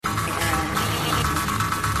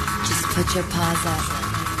Put your paws up,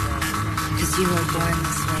 'cause you were born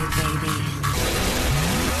this way, baby.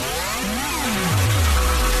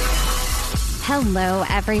 Hello,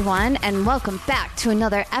 everyone, and welcome back to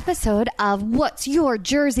another episode of What's Your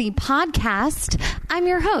Jersey podcast. I'm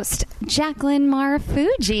your host, Jacqueline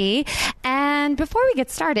Marafuji, and before we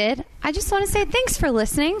get started, I just want to say thanks for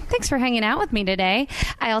listening. Thanks for hanging out with me today.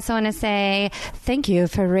 I also want to say thank you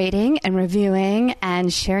for rating and reviewing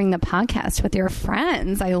and sharing the podcast with your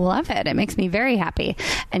friends. I love it. It makes me very happy.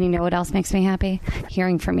 And you know what else makes me happy?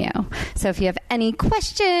 Hearing from you. So if you have any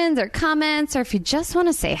questions or comments, or if you just want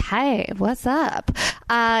to say, hey, what's up?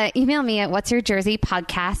 Email me at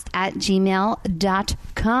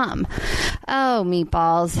whatsyourjerseypodcast@gmail.com. Oh,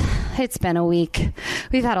 meatballs. It's been a week.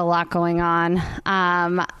 We've had a lot going on.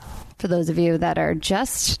 For those of you that are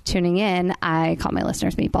just tuning in, I call my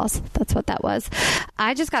listeners meatballs. That's what that was.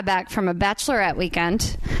 I just got back from a bachelorette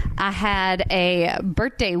weekend. I had a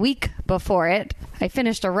birthday week before it. I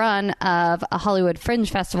finished a run of a Hollywood Fringe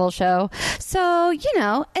Festival show. So, you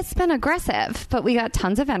know, it's been aggressive, but we got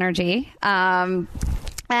tons of energy.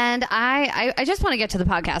 And I just want to get to the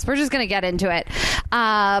podcast. We're just going to get into it.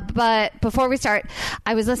 But before we start,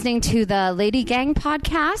 I was listening to the Lady Gang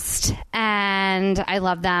podcast, and I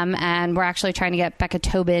love them. And we're actually trying to get Becca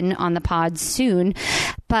Tobin on the pod soon.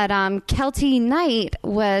 But Kelty Knight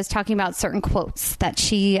was talking about certain quotes that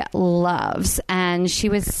she loves. And she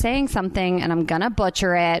was saying something, and I'm going to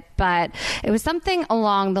butcher it, but it was something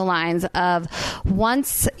along the lines of,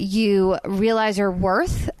 once you realize your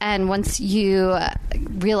worth and once you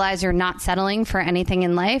realize you're not settling for anything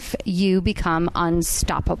in life, you become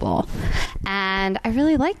unstoppable. And I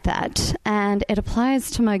really like that. And it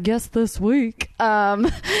applies to my guest this week.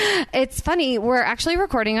 It's funny. We're actually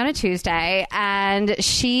recording on a Tuesday, and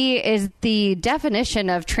she is the definition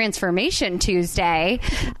of Transformation Tuesday.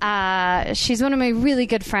 She's one of my really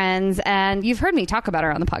good friends, and you've heard me talk about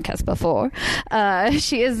her on the podcast before.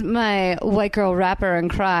 She is my white girl rapper in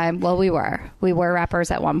crime. Well, we were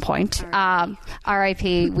rappers at one point.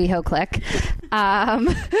 R.I.P. WeHo Click.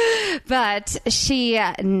 But she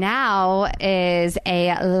now is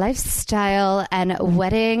a lifestyle and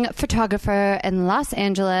wedding photographer in Los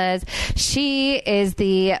Angeles. She is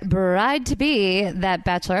the bride-to-be that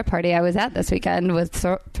bachelorette party I was at this weekend was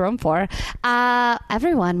thrown for.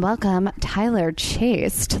 Everyone, welcome Tyler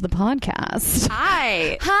Chase to the podcast.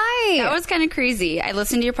 Hi. That was kind of crazy. I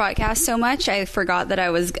listened to your podcast so much, I forgot that I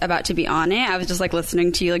was about to be on it. I was just like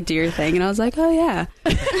listening to you like do your thing, and I was like, oh yeah.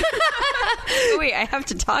 Wait, I have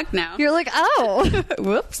to talk now. You're like, oh,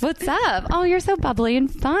 whoops. What's up? Oh, you're so bubbly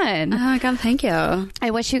and fun. Oh my God, thank you.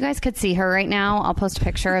 I wish you guys could see her right now. I'll post a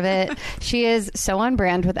picture of it. She is so on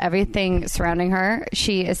brand with everything surrounding her.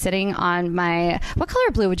 She is sitting on my, what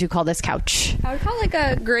color blue would you call this couch? I would call it like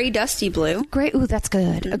a gray dusty blue. Gray, ooh, that's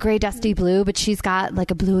good. A gray dusty blue, but she's got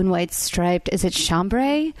like a blue and white striped, is it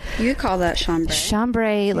chambray? You could call that chambray.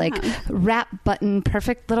 Chambray, like wrap button,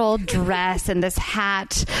 perfect little dress, and this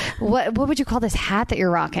hat. What would you call this hat that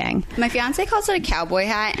you're rocking? My fiance calls it a cowboy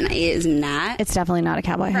hat, and it is not. It's definitely not a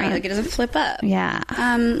cowboy hat. Right, like it doesn't flip up. Yeah.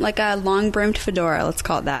 Like a long brimmed fedora, let's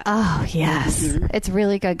call it that. Oh, yes. Mm-hmm. It's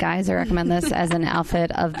really good, guys. I recommend this as an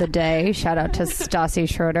outfit of the day. Shout out to Stassi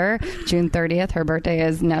Schroeder. June 30th. Her birthday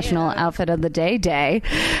is National Outfit of the Day.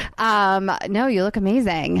 No, you look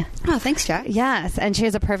amazing. Oh, thanks, Jack. Yes. And she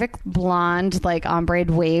has a perfect blonde, like ombre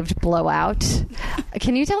waved blowout.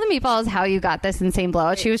 Can you tell the meatballs how you got this insane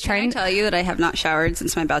blowout? She was trying to tell you that I have not showered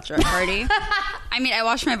since my bachelorette party. I mean, I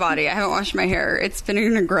washed my body. I haven't washed my hair. It's been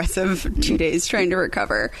an aggressive 2 days trying to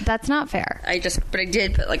recover. That's not fair. But I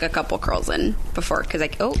did put like a couple curls in before because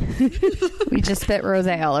we just spit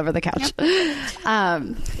rosé all over the couch.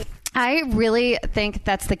 Yep. I really think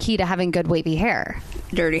that's the key to having good wavy hair.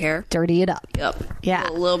 Dirty hair. Dirty it up. Yep. Yeah.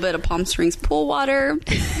 A little bit of Palm Springs pool water.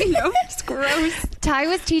 It's gross. Ty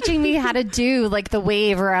was teaching me how to do like the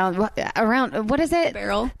wave around, what is it?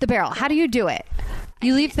 The barrel. How do you do it?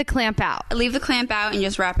 You leave the clamp out. I leave the clamp out and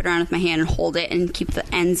just wrap it around with my hand and hold it and keep the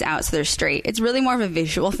ends out so they're straight. It's really more of a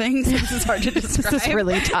visual thing, so this is hard to describe. This is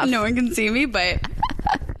really tough. No one can see me, but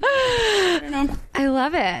I don't know. I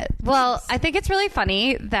love it. Well, I think it's really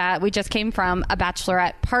funny that we just came from a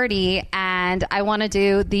bachelorette party, and I want to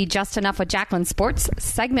do the Just Enough with Jacqueline Sports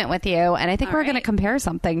segment with you, and I think we're going to compare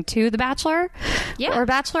something to The Bachelor or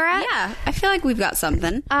Bachelorette. Yeah, I feel like we've got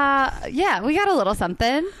something. Yeah, we got a little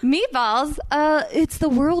something. Meatballs, it's the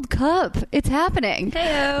World Cup. It's happening.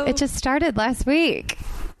 Heyo. It just started last week.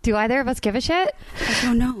 Do either of us give a shit? I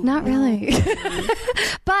don't know. Not really.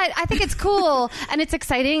 But I think it's cool and it's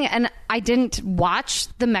exciting. And I didn't watch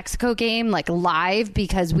the Mexico game like live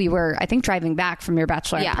because we were, I think, driving back from your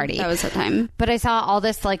bachelorette party. That was the time. But I saw all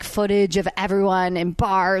this like footage of everyone in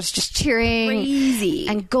bars just cheering. Crazy.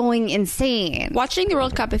 And going insane. Watching the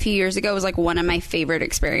World Cup a few years ago was like one of my favorite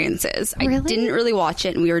experiences. Really? I didn't really watch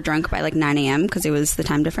it and we were drunk by like 9 a.m. because it was the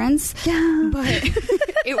time difference. Yeah. But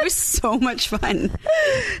it was so much fun.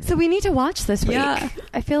 So we need to watch this week. Yeah.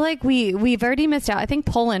 I feel like we've already missed out. I think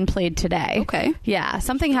Poland played today. Okay. Yeah.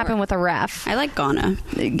 Something happened with a ref. I like Ghana.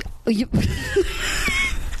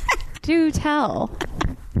 Do tell.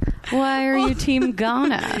 Why are you Team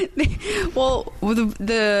Ghana? Well,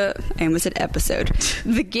 I almost said episode.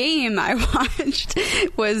 The game I watched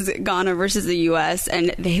was Ghana versus the U.S.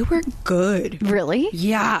 and they were good. Really?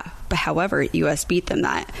 Yeah. But however, U.S. beat them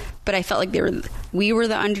that. But I felt like we were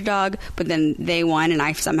the underdog, but then they won, and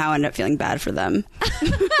I somehow ended up feeling bad for them.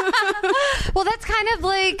 Well, that's kind of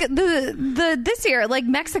like the this year, like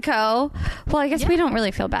Mexico. Well, I guess we don't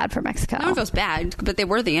really feel bad for Mexico. No one feels bad, but they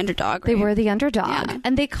were the underdog. Right? They were the underdog, Yeah.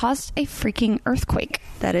 and they caused a freaking earthquake.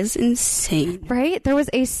 That is insane. Right? There was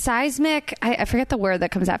a seismic, I forget the word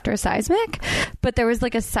that comes after a seismic, but there was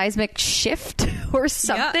like a seismic shift or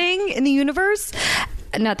something in the universe.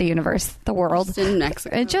 Not the universe, the world. Just in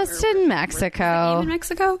Mexico. Just in Mexico. In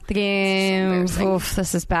Mexico? The game. So Oof,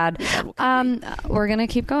 this is bad. We're going to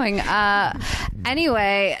keep going.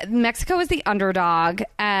 Anyway, Mexico was the underdog.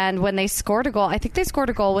 And when they scored a goal, I think they scored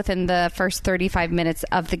a goal within the first 35 minutes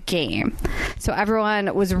of the game. So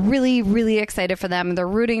everyone was really, really excited for them. They're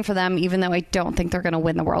rooting for them, even though I don't think they're going to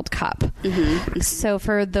win the World Cup. Mm-hmm. So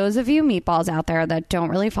for those of you meatballs out there that don't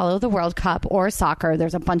really follow the World Cup or soccer,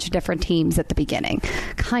 there's a bunch of different teams at the beginning.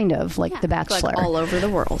 Kind of like The Bachelor. Like all over the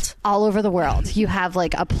world. All over the world. You have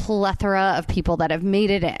like a plethora of people that have made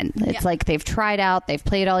it in. It's like they've tried out, they've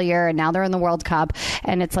played all year, and now they're in the World Cup.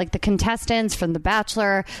 And it's like the contestants from The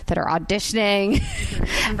Bachelor that are auditioning.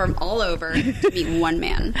 And from all over to meet one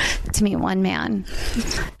man. To meet one man.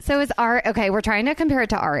 So is Ari... Okay, we're trying to compare it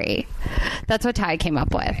to Ari. That's what Ty came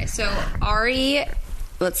up with. Okay, so Ari...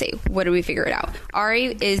 Let's see. What do we figure it out?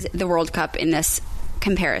 Ari is the World Cup in this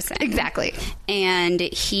comparison. Exactly. And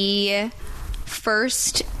he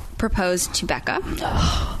first proposed to Becca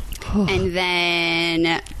and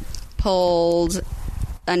then pulled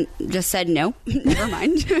and just said no. Never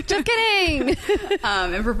mind. Just kidding.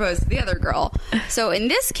 And proposed to the other girl. So in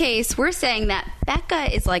this case, we're saying that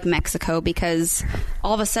Becca is like Mexico because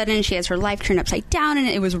all of a sudden she has her life turned upside down and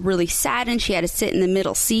it was really sad and she had to sit in the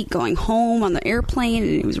middle seat going home on the airplane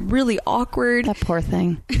and it was really awkward. That poor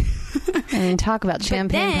thing. I mean, talk about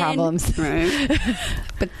champagne problems. Right.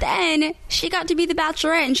 But then she got to be the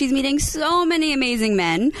Bachelorette and she's meeting so many amazing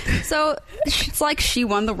men. So it's like she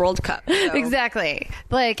won the World Cup. So. Exactly.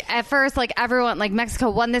 Like at first, like everyone, like Mexico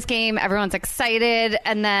won this game. Everyone's excited.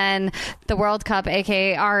 And then the World Cup,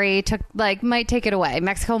 aka Ari, might take it away.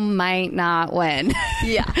 Mexico might not win.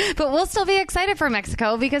 Yeah. But we'll still be excited for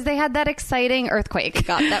Mexico because they had that exciting earthquake.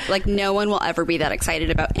 God, that, like no one will ever be that excited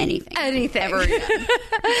about anything. Ever again.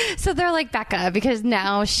 So they're like Becca because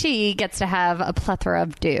now she gets to have a plethora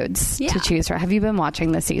of dudes to choose from. Have you been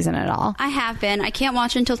watching this season at all? I have been. I can't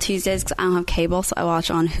watch until Tuesdays because I don't have cable, so I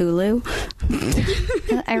watch on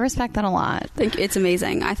Hulu. I respect that a lot. It's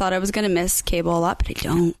amazing. I thought I was going to miss cable a lot, but I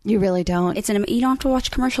don't. You really don't. You don't have to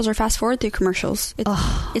watch commercials or fast forward through commercials.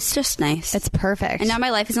 It's just nice. It's perfect. And now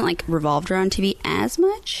my life isn't like revolved around TV as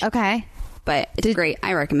much. Okay. But it's great.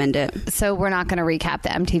 I recommend it. So we're not going to recap the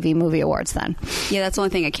MTV Movie Awards then. Yeah, that's the only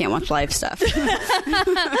thing I can't watch live stuff.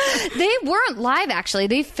 They weren't live, actually.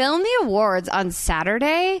 They filmed the awards on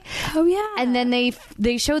Saturday. Oh, yeah. And then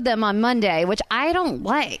they showed them on Monday, which I don't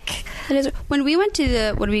like. When we went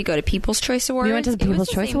to what did we go to? People's Choice Awards? We went to the People's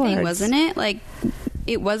Choice Awards. Thing, wasn't it? Like...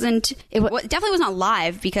 It wasn't. It definitely was not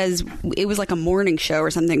live because it was like a morning show or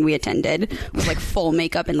something we attended with like full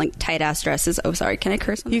makeup and like tight ass dresses. Oh, sorry. Can I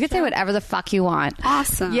curse on You can say whatever the fuck you want.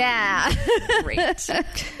 Awesome. Yeah. Great.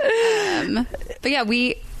 But yeah,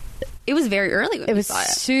 it was very early when we saw it.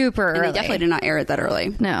 Super early. And they definitely did not air it that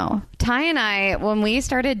early. No. Ty and I, when we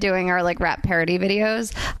started doing our like rap parody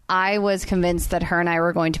videos, I was convinced that her and I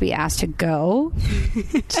were going to be asked to go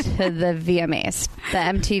to the VMAs, the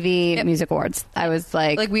MTV Music Awards. I was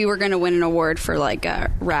like we were going to win an award for like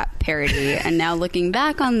a rap parody. And now looking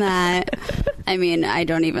back on that, I mean, I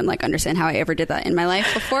don't even like understand how I ever did that in my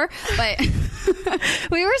life before, but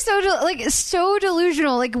we were so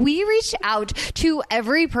delusional. Like we reached out to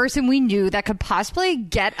every person we knew that could possibly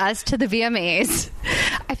get us to the VMAs.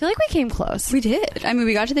 I feel like we came close. We did. I mean,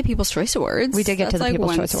 we got to the People's Choice Awards. We did get to the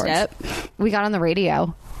People's Choice Awards. We got on the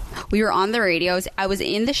radio. We were on the radios. I was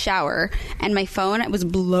in the shower and my phone was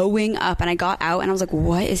blowing up, and I got out and I was like,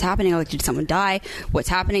 what is happening? I was like, did someone die? What's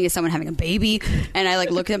happening? Is someone having a baby? And I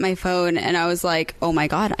like looked at my phone and I was like, oh my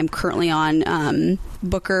God, I'm currently on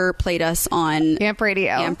Booker played us on Amp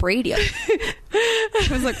Radio. I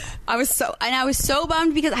was so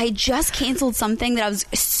bummed because I just canceled something that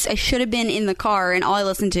I should have been in the car, and all I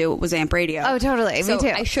listened to was Amp Radio. Oh, totally. So Me too.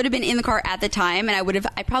 I should have been in the car at the time, and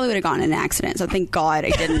I probably would have gotten in an accident. So thank God I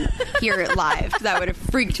didn't hear it live. That would have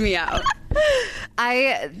freaked me out.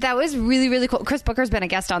 That was really, really cool. Chris Booker's been a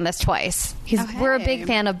guest on this twice. We're a big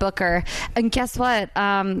fan of Booker. And guess what?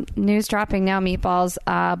 News dropping now, Meatballs.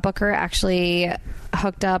 Booker actually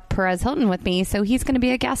hooked up Perez Hilton with me, so he's going to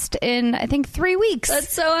be a guest in, I think, 3 weeks.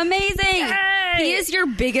 That's so amazing. Yay! He is your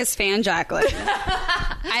biggest fan, Jacqueline.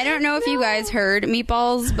 I don't know if you guys heard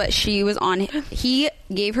Meatballs, but he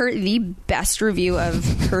gave her the best review of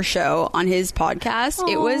her show on his podcast.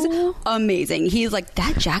 Aww. It was amazing. He's like,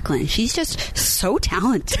 that Jacqueline, she's just so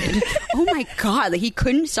talented. Oh my God. Like, he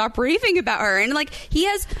couldn't stop raving about her. And like, he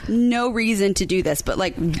has no reason to do this, but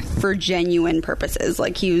like for genuine purposes.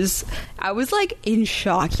 Like, I was like in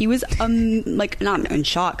shock. He was like, not in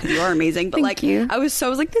shock because you are amazing, but Thank you. I was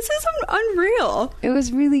like, this is unreal. It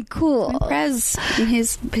was really cool. Prez and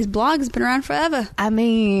his blog's been around forever. I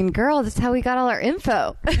mean, girl, that's how we got all our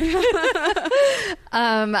info.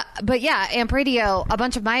 But yeah, Amp Radio, a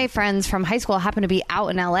bunch of my friends from high school happened to be out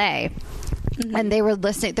in LA. Mm-hmm. And they were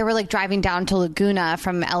listening. They were like driving down to Laguna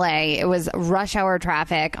from LA. It was rush hour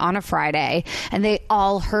traffic on a Friday, and they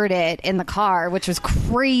all heard it in the car, which was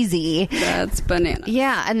crazy. That's bananas.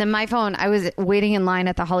 Yeah. And then my phone, I was waiting in line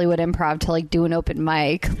at the Hollywood Improv to like do an open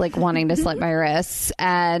mic, like wanting to slit my wrists.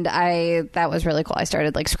 And that was really cool. I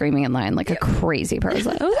started like screaming in line like a crazy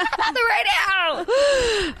person. Like, on the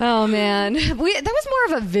radio. Oh man. That was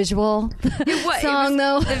more of a visual song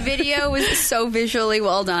though. The video was so visually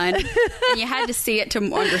well done. And you had to see it to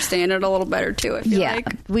understand it a little better too, I feel like.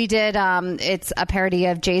 We did it's a parody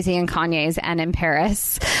of Jay-Z and Kanye's And in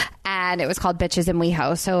Paris, and it was called Bitches in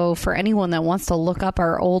WeHo. So for anyone that wants to look up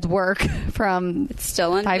our old work from, it's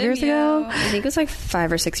still on 5 video. years ago. I think it was like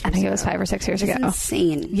 5 or 6 years ago. I think it was 5 or 6 years ago.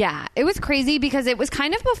 Insane. Yeah, it was crazy because it was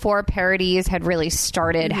kind of before parodies had really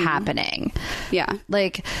started happening. Yeah.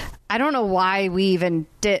 Like, I don't know why we even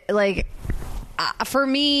did, like, for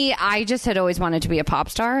me, I just had always wanted to be a pop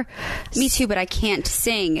star. Me too, but I can't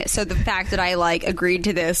sing. So the fact that I like agreed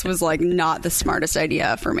to this was like not the smartest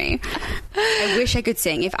idea for me. I wish I could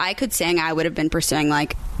sing. If I could sing, I would have been pursuing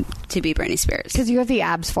like to be Britney Spears. Because you have the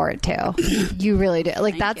abs for it too. You really do.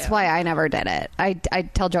 Like, that's why I never did it. I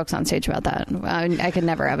tell jokes on stage about that. I could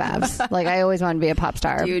never have abs. Like, I always wanted to be a pop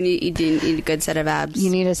star. You need a good set of abs. You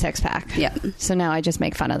need a six pack. Yeah. So now I just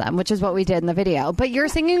make fun of them, which is what we did in the video. But your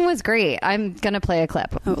singing was great. I'm going to play a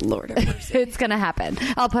clip. Oh, Lord. It's going to happen.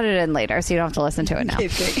 I'll put it in later so you don't have to listen to it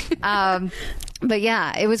now. But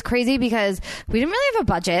yeah, it was crazy because we didn't really have a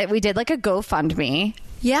budget. We did like a GoFundMe.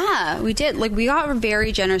 Yeah, we did. Like, we got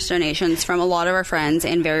very generous donations from a lot of our friends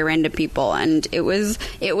and very random people, and it was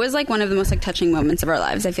like one of the most like touching moments of our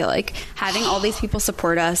lives. I feel like having all these people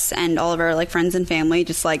support us and all of our like friends and family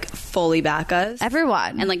just like fully back us,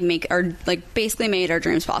 everyone, and like basically made our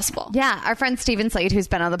dreams possible. Yeah, our friend Steven Slade, who's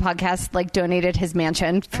been on the podcast, like donated his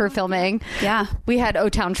mansion for filming. Yeah, we had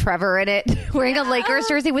O-Town Trevor in it wearing a Lakers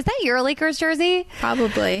jersey. Was that your Lakers jersey?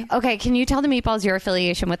 Probably. Okay, can you tell the Meatballs your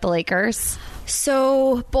affiliation with the Lakers?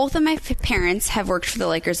 So both of my parents have worked for the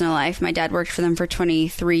Lakers in their life. My dad worked for them for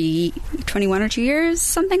 21 or 2 years,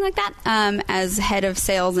 something like that, as head of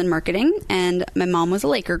sales and marketing. And my mom was a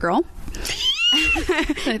Laker girl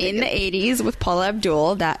in the 80s with Paula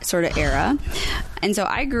Abdul, that sort of era. And so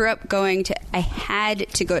I grew up I had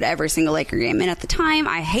to go to every single Laker game. And at the time,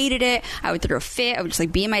 I hated it. I would throw a fit. I would just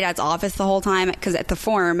like be in my dad's office the whole time because at the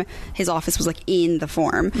Forum, his office was like in the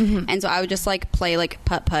Forum. Mm-hmm. And so I would just like play like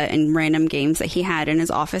putt-putt and random games that he had in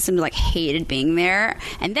his office and like hated being there.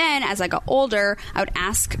 And then as I got older, I would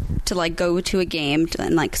ask to like go to a game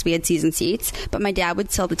and like, cause we had season seats, but my dad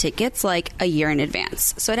would sell the tickets like a year in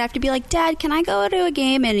advance. So I'd have to be like, Dad, can I go to a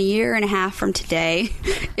game in a year and a half from today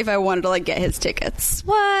if I wanted to like get his tickets?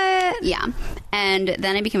 What? Yeah. And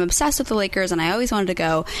then I became obsessed with the Lakers and I always wanted to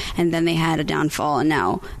go, and then they had a downfall, and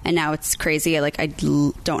now it's crazy. Like, I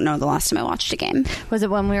don't know the last time I watched a game. Was it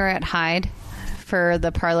when we were at Hyde for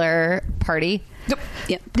the parlor party?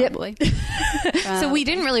 Yep, probably. So we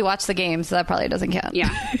didn't really watch the game, so that probably doesn't count.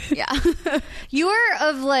 Yeah. You are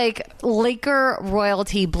of like Laker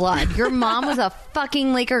royalty blood. Your mom was a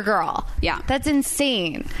fucking Laker girl. Yeah. That's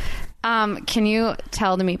insane. Can you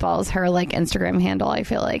tell the Meatballs her like Instagram handle? I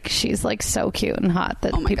feel like she's like so cute and hot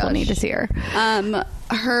that people need to see her.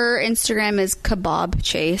 Her Instagram is Kebab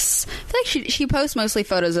Chase. I feel like she posts mostly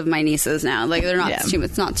photos of my nieces now. Like they're not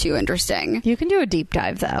it's not too interesting. You can do a deep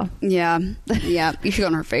dive though. Yeah. You should go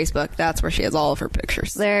on her Facebook. That's where she has all of her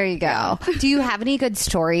pictures. There you go. Yeah. Do you have any good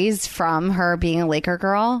stories from her being a Laker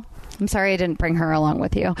girl? I'm sorry I didn't bring her along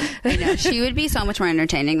with you. I know. She would be so much more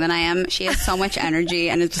entertaining than I am. She has so much energy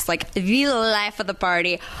and is just like the life of the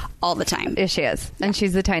party all the time. Yes, she is. Yeah. And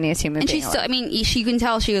she's the tiniest human being. And she's still, I mean, you can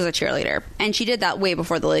tell she was a cheerleader. And she did that way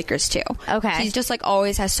before the Lakers, too. Okay. She's just like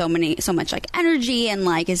always has so much like energy and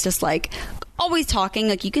like is just like always talking.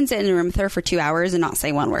 Like you can sit in a room with her for 2 hours and not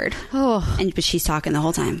say one word. Oh. But she's talking the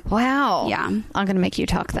whole time. Wow. Yeah. I'm going to make you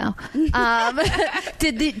talk though.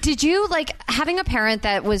 Did you like having a parent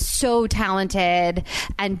that was so talented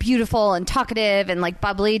and beautiful and talkative and like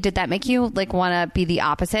bubbly? Did that make you like want to be the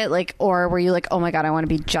opposite? Like, or were you like, oh my God, I want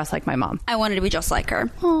to be just like my mom? I wanted to be just like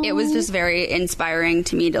her. Aww. It was just very inspiring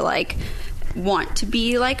to me to like want to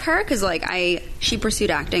be like her because like she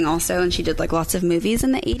pursued acting also and she did like lots of movies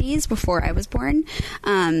in the 80s before I was born.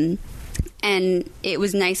 And it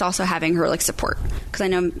was nice also having her like support because I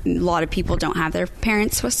know a lot of people don't have their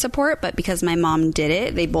parents with support, but because my mom did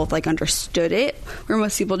it, they both like understood it, where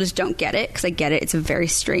most people just don't get it. Because I get it, it's a very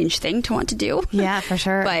strange thing to want to do. Yeah, for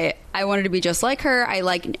sure. But I wanted to be just like her.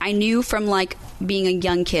 I knew from like being a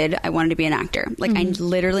young kid I wanted to be an actor. Like I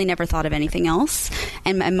literally never thought of anything else,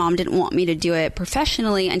 and my mom didn't want me to do it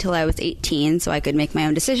professionally until I was 18, so I could make my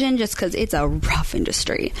own decision. Just because it's a rough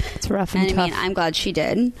industry. It's rough and tough. I mean, I'm glad she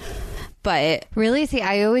did. But really, see,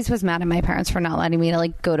 I always was mad at my parents for not letting me to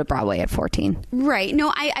like go to Broadway at 14. Right.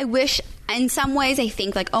 No, I wish in some ways I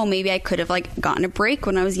think like, oh, maybe I could have like gotten a break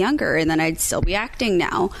when I was younger and then I'd still be acting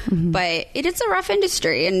now. But it is a rough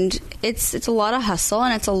industry and it's a lot of hustle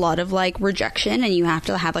and it's a lot of like rejection and you have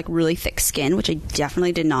to have like really thick skin, which I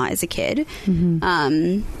definitely did not as a kid.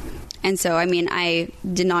 And so, I mean, I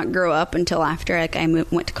did not grow up until after like I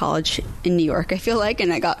went to college in New York, I feel like,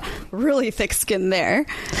 and I got really thick skin there.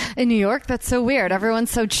 In New York? That's so weird. Everyone's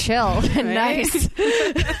so chill and nice.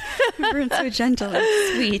 Everyone's so gentle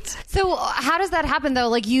and sweet. So how does that happen, though?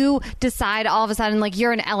 Like, you decide all of a sudden, like,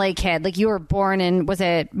 you're an LA kid. Like, you were born in, was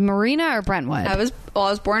it Marina or Brentwood? I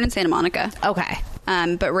was born in Santa Monica. Okay.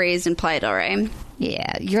 But raised in Playa del Rey.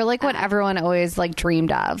 Yeah, you're like what everyone always like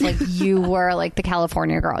dreamed of. Like you were like the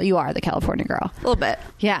California girl. You are the California girl. A little bit.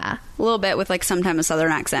 Yeah. A little bit with like sometimes a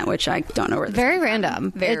southern accent, which I don't know where this Very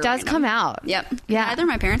random. Very it does random. come out. Yep. Yeah. Either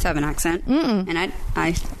my parents have an accent, and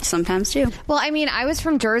I sometimes do. Well, I mean, I was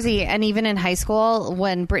from Jersey, and even in high school,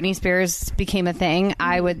 when Britney Spears became a thing,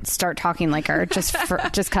 I would start talking like her just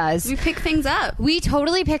because. We pick things up. We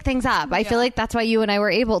totally pick things up. I feel like that's why you and I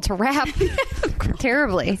were able to rap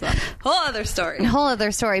terribly. Whole other story. Whole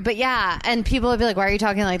other story. But yeah, and people would be like, why are you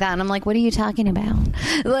talking like that? And I'm like, what are you talking about?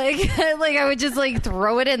 Like I would just like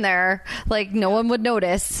throw it in there. Like no one would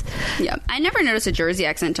notice. Yeah. I never noticed a Jersey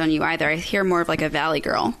accent on you either. I hear more of like a Valley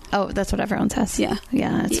girl. Oh, that's what everyone says. Yeah.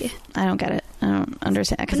 Yeah. I don't get it. I don't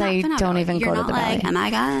understand because I don't even go to the Valley. Oh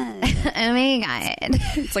my God. Oh my God.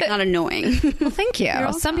 It's like not annoying. Well, thank you.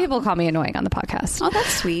 Some people call me annoying on the podcast. Oh,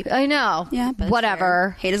 that's sweet. I know. Yeah. But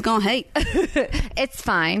whatever. Hate is gonna hate. It's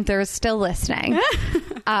fine. They're still listening.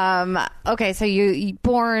 Okay. So you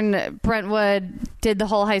born Brentwood, did the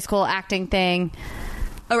whole high school acting thing.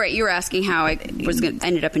 Oh, right. You were asking how I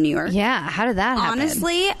ended up in New York. Yeah. How did that happen?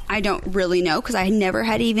 Honestly, I don't really know because I never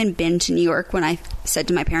had even been to New York when I said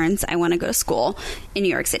to my parents, I want to go to school in New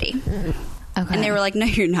York City. Okay. And they were like, no,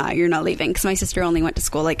 you're not. You're not leaving. Because my sister only went to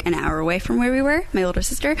school like an hour away from where we were, my older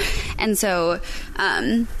sister. And so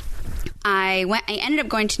I ended up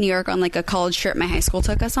going to New York on like a college trip my high school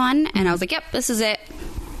took us on. And I was like, yep, this is it.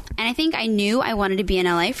 And I think I knew I wanted to be in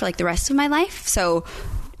LA for like the rest of my life. So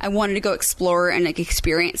I wanted to go explore and like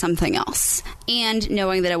experience something else. And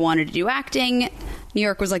knowing that I wanted to do acting, New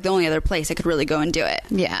York was like the only other place I could really go and do it.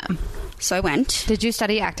 Yeah. So I went. Did you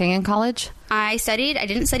study acting in college? I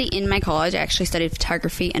didn't study in my college. I actually studied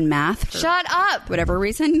photography and math. Shut up. Whatever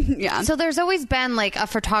reason. Yeah. So there's always been like a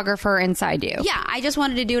photographer inside you. Yeah. I just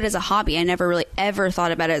wanted to do it as a hobby. I never really ever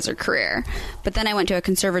thought about it as a career. But then I went to a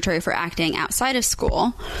conservatory for acting outside of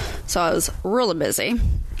school. So I was really busy.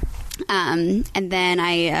 And then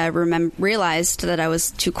I realized that I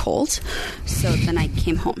was too cold, so then I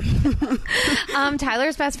came home.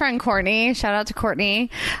 Tyler's best friend Courtney, shout out to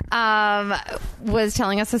Courtney, was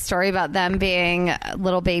telling us a story about them being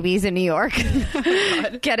little babies in New York,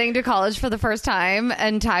 getting to college for the first time,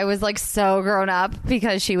 and Ty was like so grown up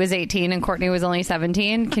because she was 18 and Courtney was only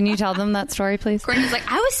 17. Can you tell them that story, please? Courtney was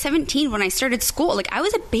like, I was 17 when I started school. Like, I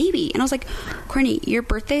was a baby. And I was like, Courtney, your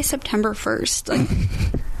birthday is September 1st. Like,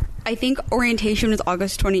 I think orientation was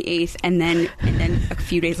August 28th, and then a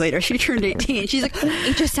few days later she turned 18. She's like,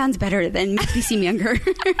 it just sounds better than makes me seem younger.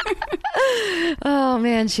 Oh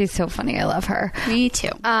man, she's so funny. I love her. Me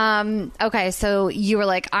too. Okay, so you were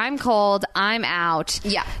like, I'm cold, I'm out.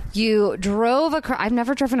 Yeah. You drove I've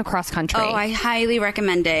never driven across country. Oh, I highly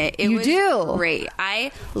recommend it. It was great.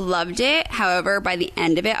 I loved it. However, by the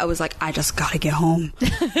end of it, I was like, I just gotta get home.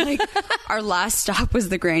 Like, our last stop was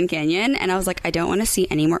the Grand Canyon, and I was like, I don't want to see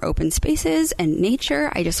any more open spaces and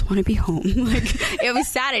nature. I just want to be home. Like, it was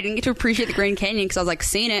sad. I didn't get to appreciate the Grand Canyon because I was like,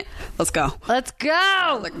 seeing it. Let's go. Let's go.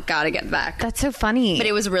 I was like, gotta get back. That's so funny. But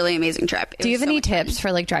it was a really amazing trip. Do you have any tips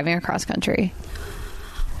for like driving across country?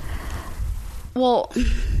 Well,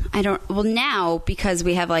 I don't. Well, now because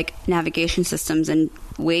we have like navigation systems and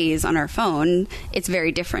Waze on our phone, it's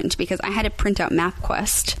very different because I had to print out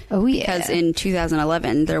MapQuest. Oh yeah. Because in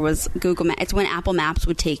 2011 there was Google Maps. It's when Apple Maps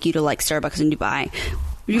would take you to like Starbucks in Dubai.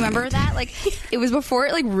 Do you remember that? Like, it was before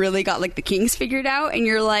it like really got like the kinks figured out, and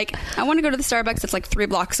you're like, I want to go to the Starbucks that's like 3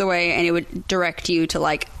 blocks away, and it would direct you to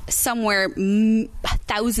like somewhere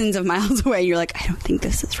thousands of miles away. You're like, I don't think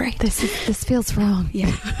this is right. This feels wrong.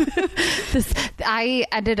 Yeah. I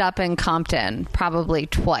ended up in Compton probably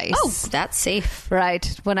twice. Oh, that's safe. Right.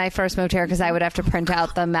 When I first moved here, because I would have to print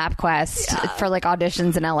out the MapQuest for like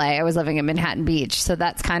auditions in LA. I was living in Manhattan Beach, so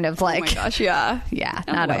that's kind of like, oh my gosh, yeah. Yeah,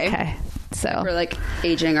 No not way. okay. So We're like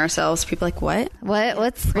aging ourselves. People are like, what?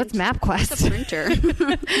 What's MapQuest? It's a printer.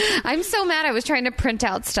 I'm so mad. I was trying to print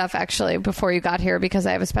out stuff actually before you got here because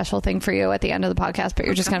I have a special thing for you at the end of the podcast, but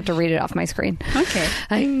you're just going to have to read it off my screen. Okay.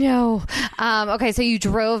 I know. Okay, so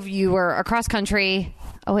you were across country.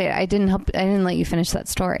 Oh wait, I didn't let you finish that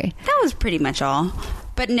story. That was pretty much all.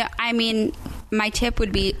 But no, I mean, my tips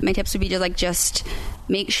would be to just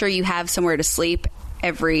make sure you have somewhere to sleep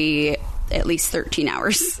every at least 13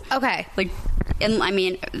 hours. Okay. Like, and I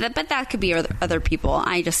mean, but that could be other people.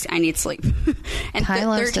 I need sleep. And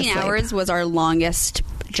 13 hours was our longest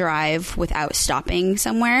drive without stopping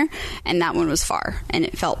somewhere, and that one was far, and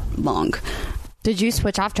it felt long. Did you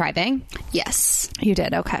switch off driving? Yes. You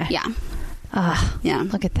did? Okay. Yeah. Yeah.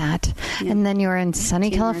 Look at that. Yeah. And then you were in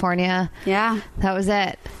sunny California. Yeah. That was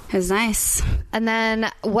it. It was nice. And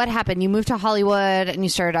then what happened? You moved to Hollywood and you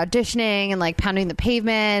started auditioning and like pounding the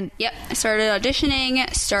pavement. Yep. I started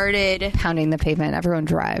auditioning, pounding the pavement. Everyone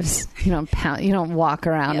drives. You don't walk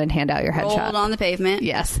around and hand out your headshot. Rolled on the pavement.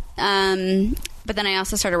 Yes. But then I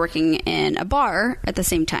also started working in a bar at the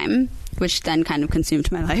same time, which then kind of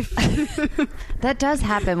consumed my life. That does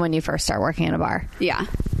happen when you first start working in a bar. Yeah.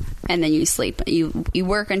 And then you sleep. You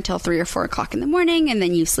work until 3 or 4 o'clock in the morning, and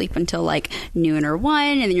then you sleep until like noon or 1,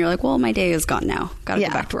 and then you're like, well, my day is gone now. Gotta go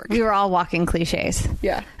back to work. We were all walking cliches.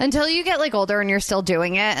 Yeah. Until you get like older and you're still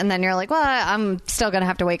doing it, and then you're like, well, I'm still gonna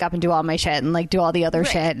have to wake up and do all my shit and like do all the other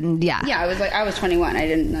shit, and yeah. Yeah, I was 21. I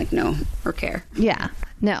didn't like know or care. Yeah.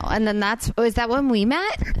 No. And then is that when we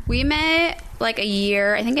met? We met like a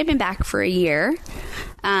year. I think I'd been back for a year.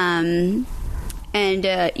 And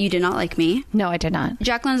you did not like me. No, I did not.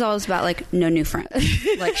 Jacqueline's always about like no new friends.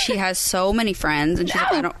 Like, she has so many friends, and she's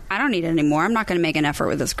like, I don't need it anymore. I'm not going to make an effort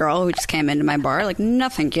with this girl who just came into my bar. Like, no,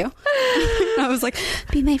 thank you. I was like,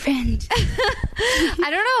 be my friend. I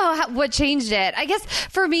don't know what changed it. I guess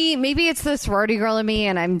for me, maybe it's the sorority girl in me,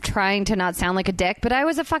 and I'm trying to not sound like a dick, but I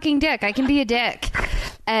was a fucking dick. I can be a dick.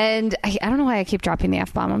 And I don't know why I keep dropping the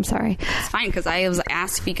F-bomb. I'm sorry. It's fine, because I was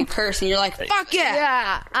asked if you could curse, and you're like, fuck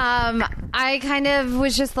yeah. Yeah. I kind of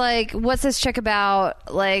was just like, what's this chick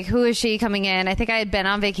about? Like, who is she coming in? I think I had been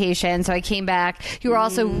on vacation, so I came back. You were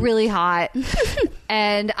also really hot.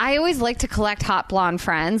 And I always like to collect hot blonde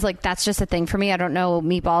friends. Like, that's just a thing for me. I don't know,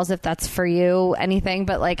 Meatballs, if that's for you, anything.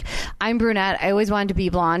 But, like, I'm brunette. I always wanted to be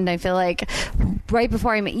blonde. And I feel like right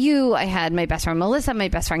before I met you, I had my best friend Melissa, my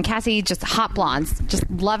best friend Cassie, just hot blondes. Just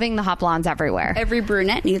loving the hot blondes everywhere. Every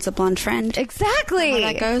brunette needs a blonde friend. Exactly.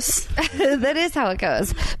 How that goes. That is how it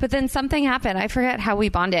goes. But then something happened. I forget how we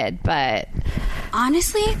bonded, but...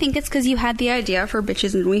 Honestly, I think it's because you had the idea for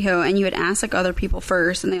Bitches in WeHo, and you had asked like other people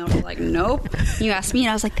first, and they all were like, nope. You asked me, and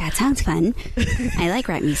I was like, that sounds fun. I like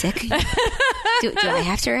rap music. Do I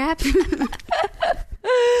have to rap?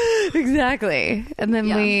 Exactly. And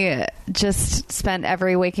then we just spent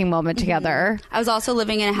every waking moment together. I was also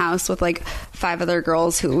living in a house with like 5 other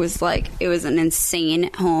girls who was like, it was an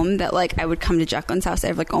insane home that like I would come to Jacqueline's house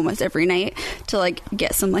like almost every night to like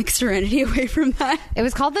get some like serenity away from that. It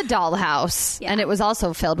was called the Dollhouse, and it was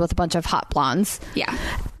also filled with a bunch of hot blondes. Yeah.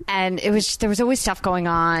 And there was always stuff going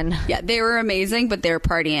on. Yeah, they were amazing, but they were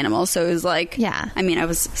party animals. So it was like, I mean, I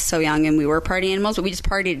was so young and we were party animals, but we just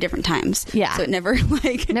partied at different times. Yeah. So it never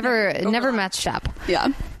like... Never matched up. Yeah.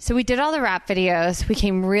 So we did all the rap videos. We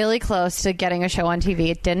came really close to getting a show on TV.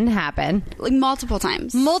 It didn't happen. Like multiple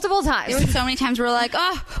times. There were so many times where we're like,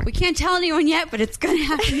 oh, we can't tell anyone yet, but it's going to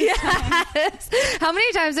happen. Yes. How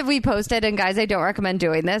many times have we posted, and guys, I don't recommend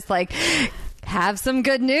doing this, like... have some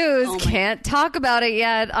good news. Can't talk about it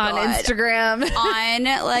yet on Instagram.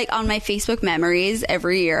 on my Facebook memories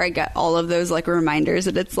every year, I get all of those like reminders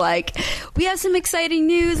that it's like, we have some exciting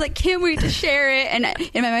news. Like, can't wait to share it. And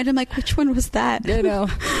in my mind, I'm like, which one was that? I know.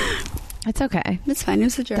 It's okay. It's fine. It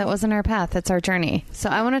was a journey. That wasn't our path. That's our journey. So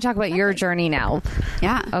I want to talk about your journey now.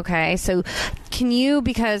 Yeah. Okay. So can you,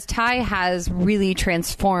 because Ty has really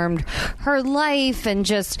transformed her life and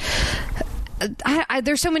just...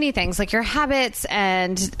 there's so many things, like your habits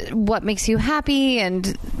and what makes you happy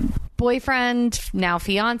and boyfriend, now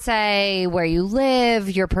fiance, where you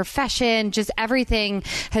live, your profession, just everything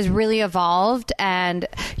has really evolved and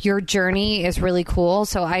your journey is really cool.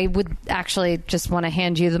 So I would actually just want to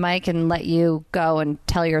hand you the mic and let you go and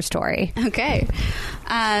tell your story. Okay.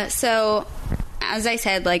 So as I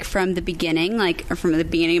said, like from the beginning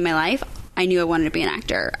of my life, I knew I wanted to be an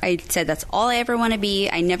actor. I said that's all I ever want to be.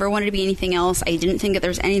 I never wanted to be anything else. I didn't think that there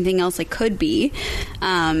was anything else I could be.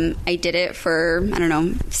 I did it for,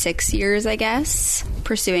 6 years, I guess,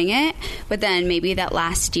 pursuing it. But then maybe that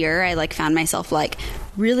last year, I found myself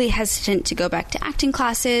really hesitant to go back to acting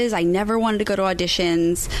classes. I never wanted to go to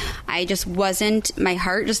auditions. I just wasn't, my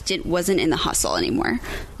heart just wasn't in the hustle anymore.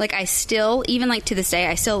 I still, even to this day,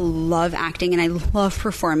 I still love acting and I love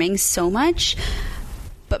performing so much.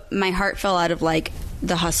 But my heart fell out of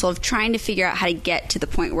the hustle of trying to figure out how to get to the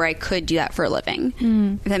point where I could do that for a living,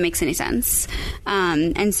 if that makes any sense.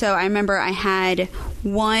 And so I remember I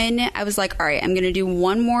was like, all right, I'm going to do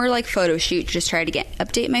one more photo shoot to just try to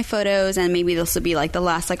update my photos. And maybe this will be the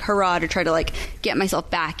last hurrah to try to get myself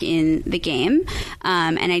back in the game.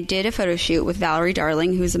 And I did a photo shoot with Valerie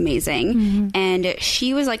Darling, who's amazing. Mm-hmm. And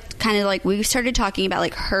she was we started talking about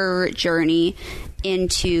her journey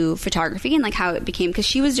into photography and how it became, because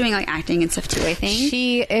she was doing acting and stuff too, I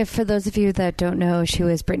think. For those of you that don't know, she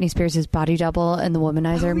was Britney Spears' body double in the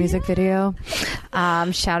Womanizer music video.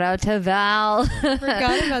 Shout out to Val.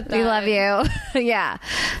 Forgot about that. We love you. Yeah.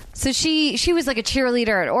 So she was a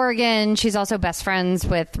cheerleader at Oregon. She's also best friends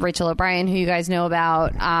with Rachel O'Brien, who you guys know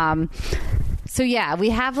about. So yeah,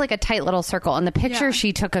 we have a tight little circle, and the pictures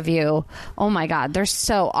she took of you, oh my God, they're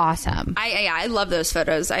so awesome. I love those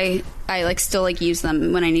photos. I still use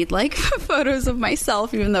them when I need photos of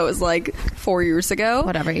myself, even though it was 4 years ago.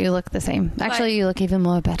 Whatever, you look the same. Actually, you look even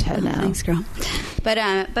more better now. Thanks, girl.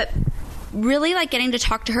 But really getting to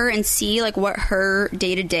talk to her and see what her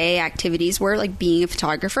day-to-day activities were, being a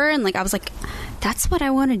photographer, and I was that's what I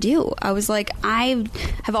want to do. I was I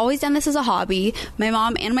have always done this as a hobby. My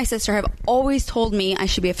mom and my sister have always told me I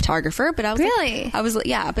should be a photographer, but I was really?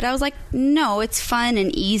 But I was no, it's fun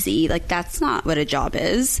and easy. That's not what a job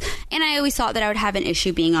is. And I always thought that I would have an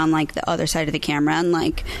issue being on the other side of the camera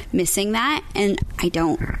and missing that, and I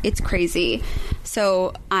don't. It's crazy.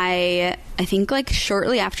 So I think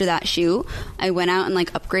shortly after that shoot, I went out and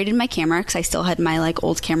upgraded my camera, because I still had my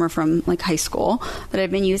old camera from high school that I've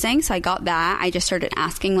been using. So I got that. I just started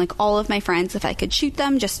asking all of my friends if I could shoot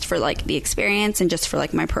them, just for the experience and just for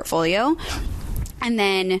my portfolio. And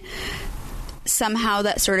then somehow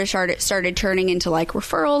that sort of started turning into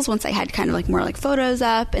referrals once I had kind of more photos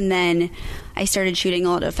up. And then I started shooting a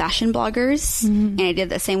lot of fashion bloggers, and I did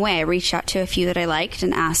the same way. I reached out to a few that I liked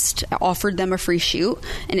and offered them a free shoot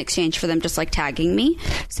in exchange for them just tagging me.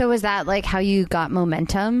 So was that how you got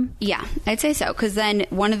momentum? Yeah, I'd say so. Because then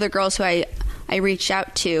one of the girls who I reached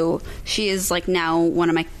out to, she is now one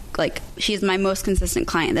of my she is my most consistent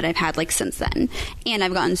client that I've had since then, and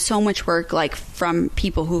I've gotten so much work from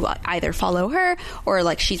people who either follow her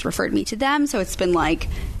or she's referred me to them. So it's been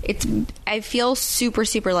I feel super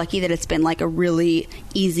super lucky that it's been a really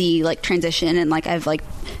easy transition, and I've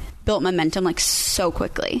built momentum like so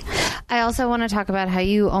quickly. I also want to talk about how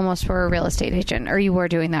you almost were a real estate agent, or you were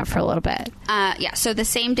doing that for a little bit. Yeah, so the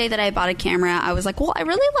same day that I bought a camera, I was like, well, I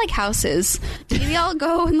really like houses. Maybe I'll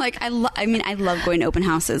go and like, I love going to open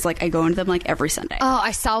houses. Like I go into them like every Sunday. Oh,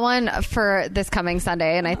 I saw one for this coming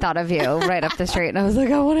Sunday and I thought of you right up the street and I was like,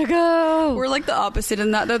 I want to go. We're like the opposite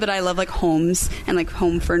in that though, that I love like homes and like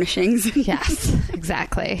home furnishings. Yes,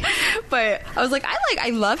 exactly. But I was like, I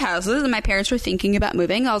love houses, and my parents were thinking about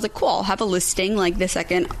moving. I was like, cool, I'll have a listing like the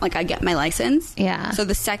second like I get my license. Yeah. So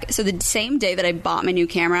the same day that I bought my new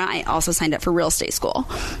camera, I also signed up for real estate school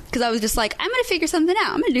because I was just like, I'm going to figure something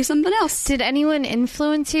out. I'm going to do something else. Did anyone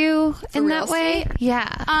influence you in that way? Yeah.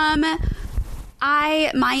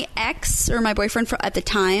 My ex, or my boyfriend at the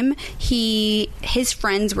time, his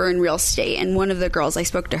friends were in real estate, and one of the girls, I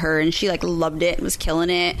spoke to her and she like loved it and was killing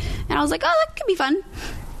it, and I was like, oh, that could be fun.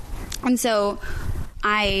 And so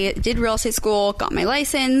I did real estate school, got my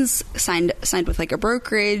license, signed with like a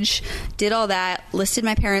brokerage, did all that, listed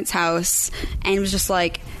my parents' house, and it was just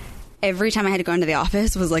like every time I had to go into the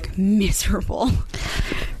office was like miserable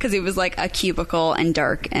because it was like a cubicle and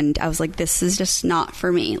dark, and I was like, this is just not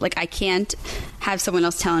for me. Like I can't have someone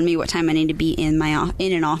else telling me what time I need to be in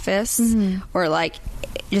an office, or like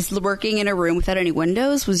just working in a room without any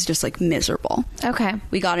windows was just like miserable. Okay.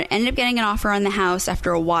 Ended up getting an offer on the house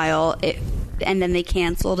after a while. And then they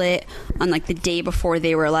canceled it on like the day before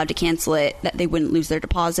they were allowed to cancel it, that they wouldn't lose their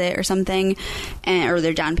deposit or something, or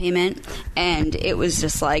their down payment. And it was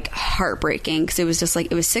just like heartbreaking because it was just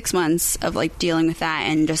like, it was 6 months of like dealing with that,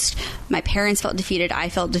 and just my parents felt defeated. I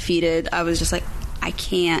felt defeated. I was just like, I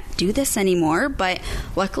can't do this anymore. But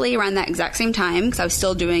luckily around that exact same time, because I was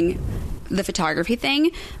still doing the photography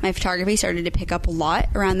thing, my photography started to pick up a lot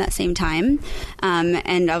around that same time,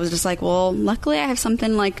 and I was just like, well, luckily I have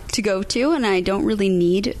something like to go to, and I don't really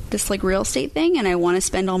need this like real estate thing, and I want to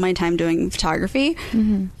spend all my time doing photography.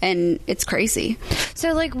 And it's crazy.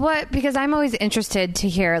 So like what, because I'm always interested to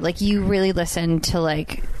hear, like you really listen to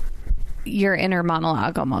like your inner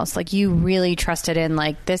monologue almost, like you really trusted in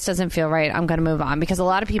like, this doesn't feel right, I'm going to move on, because a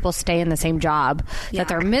lot of people stay in the same job that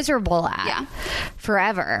they're miserable at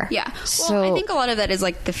forever. So well, I think a lot of that is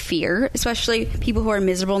like the fear, especially people who are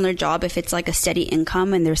miserable in their job, if it's like a steady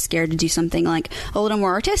income and they're scared to do something like a little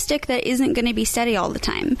more artistic that isn't going to be steady all the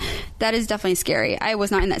time. That is definitely scary. I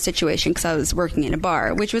was not in that situation because I was working in a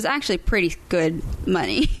bar, which was actually pretty good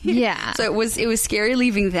money. So it was scary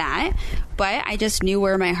leaving that, but I just knew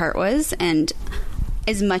where my heart was. And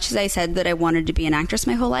as much as I said that I wanted to be an actress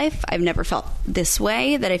my whole life, I've never felt this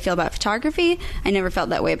way that I feel about photography. I never felt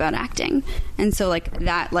that way about acting. And so like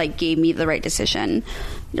that like gave me the right decision,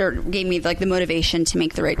 or gave me like the motivation to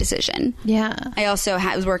make the right decision. I also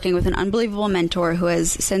was working with an unbelievable mentor who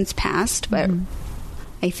has since passed, but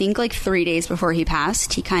I think like 3 days before he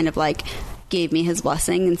passed, he kind of like gave me his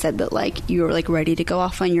blessing and said that like you were like ready to go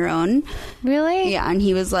off on your own. Really? Yeah. And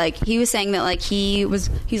he was saying that like he's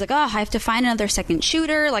like, oh, I have to find another second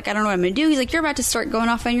shooter, like I don't know what I'm gonna do. He's like, you're about to start going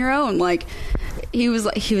off on your own. Like he was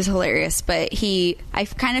hilarious, but I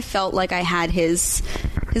kind of felt like I had his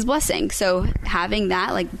blessing. So having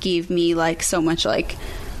that like gave me like so much like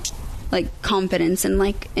confidence and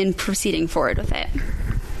like in proceeding forward with it.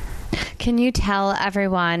 Can you tell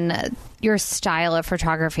everyone your style of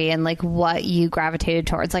photography and like what you gravitated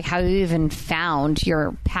towards, like how you even found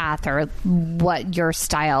your path, or what your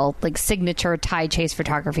style, like signature Thai chase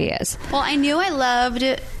photography is? Well, I knew I loved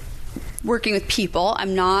working with people.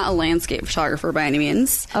 I'm not a landscape photographer by any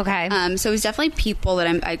means. Okay. So it was definitely people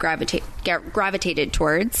that I gravitated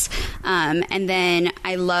towards. And then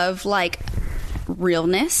I love like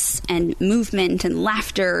realness and movement and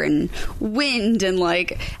laughter and wind, and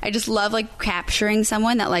like I just love like capturing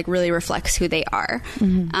someone that like really reflects who they are.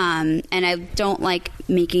 And I don't like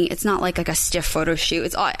it's not like a stiff photo shoot.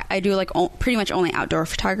 It's all I do, like pretty much only outdoor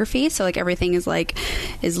photography, so like everything is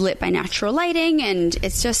lit by natural lighting, and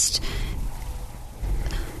it's just,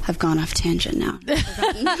 I've gone off tangent now.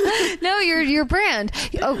 No, your brand.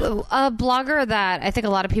 A blogger that I think a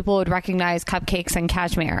lot of people would recognize, Cupcakes and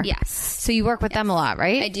Cashmere. Yes. So you work with them a lot,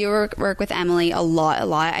 right? I do work with Emily a lot.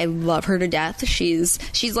 I love her to death. She's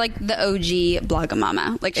like the OG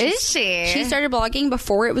Blogamama. Like, is she? She started blogging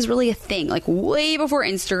before it was really a thing, like way before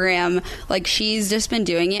Instagram. Like she's just been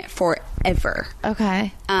doing it forever.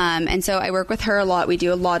 Okay. And so I work with her a lot. We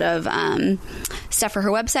do a lot of stuff for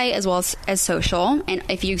her website as well as social. And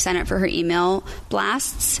if you sign up for her email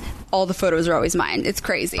blasts, all the photos are always mine. It's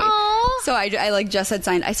crazy. Aww. So I like just had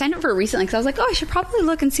signed. I signed up for it recently because I was like, oh, I should probably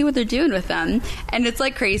look and see what they're doing with them. And it's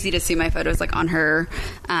like crazy to see my photos like on her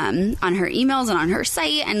emails and on her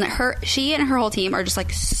site. And she and her whole team are just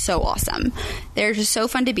like so awesome. They're just so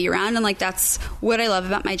fun to be around. And like that's what I love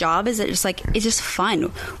about my job is it's just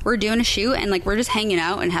fun. We're doing a shoot and like we're just hanging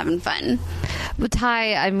out and having fun. But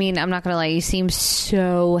Ty, I mean, I'm not gonna lie, you seem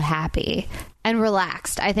so happy and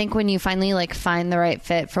relaxed. I think when you finally like find the right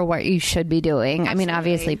fit for what you should be doing. Absolutely. I mean,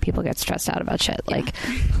 obviously people get stressed out about shit. Yeah.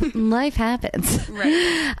 Like life happens.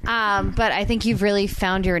 Right. But I think you've really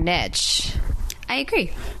found your niche. I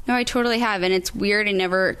agree. No, I totally have. And it's weird. I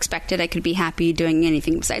never expected I could be happy doing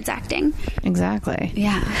anything besides acting. Exactly.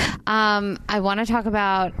 Yeah. I want to talk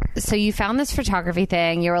about, so you found this photography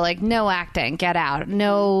thing. You were like, no acting, get out.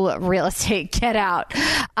 No real estate, get out.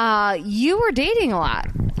 You were dating a lot.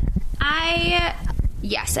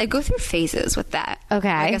 Yes, I go through phases with that. Okay.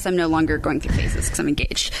 I guess I'm no longer going through phases because I'm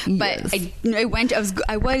engaged. But yes.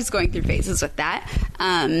 I was going through phases with that.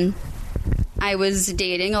 I was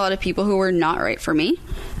dating a lot of people who were not right for me.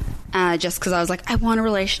 Just because I was like, I want a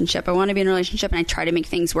relationship. I want to be in a relationship, and I try to make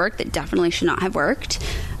things work that definitely should not have worked.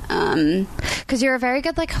 Because you're a very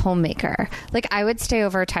good like homemaker. Like I would stay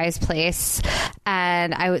over at Ty's place,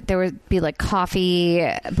 and there would be like coffee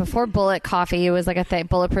before Bullet Coffee. It was like a thing.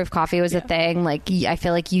 Bulletproof coffee was a thing. Like I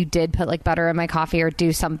feel like you did put like butter in my coffee or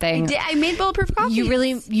do something. I made Bulletproof coffee.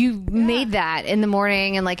 You made that in the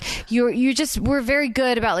morning, and like you just were very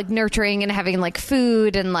good about like nurturing and having like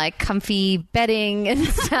food and like comfy bedding and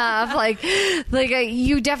stuff. like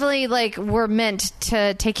you definitely like were meant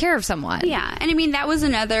to take care of someone. Yeah, and I mean that was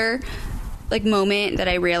another like moment that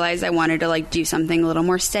I realized I wanted to like do something a little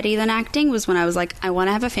more steady than acting was when I was like, I want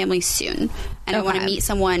to have a family soon, and I want to meet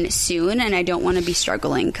someone soon, and I don't want to be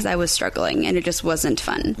struggling because I was struggling and it just wasn't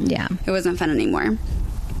fun. Yeah, it wasn't fun anymore.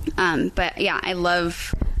 But yeah, I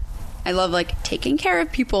love like taking care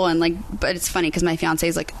of people and like, but it's funny because my fiance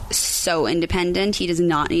is like so independent. He does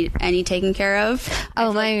not need any taken care of.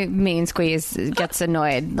 Oh, my main squeeze gets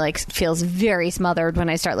annoyed, like feels very smothered when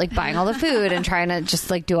I start like buying all the food and trying to just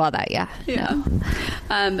like do all that. Yeah.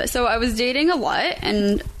 No. So I was dating a lot,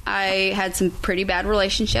 and I had some pretty bad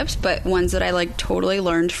relationships, but ones that I like totally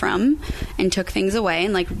learned from and took things away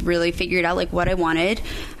and like really figured out like what I wanted.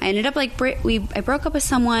 I ended up like I broke up with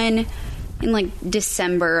someone in like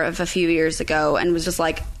December of a few years ago and was just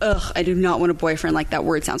like, ugh, I do not want a boyfriend. Like that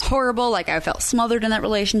word sounds horrible. Like I felt smothered in that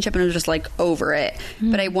relationship and I was just like over it.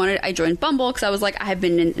 But I joined Bumble because I was like, I have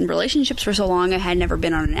been in relationships for so long. I had never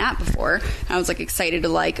been on an app before. And I was like excited to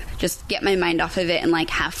like just get my mind off of it and like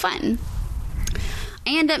have fun.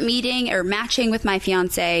 I end up matching with my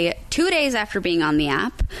fiance 2 days after being on the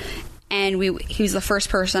app. And he was the first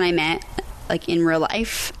person I met like in real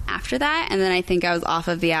life after that. And then I think I was off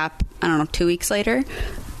of the app, I don't know, 2 weeks later.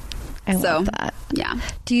 I love that. Yeah.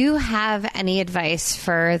 Do you have any advice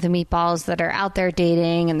for the meatballs that are out there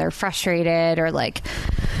dating and they're frustrated or like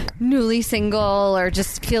newly single or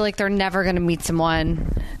just feel like they're never going to meet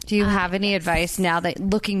someone? Do you have any advice now that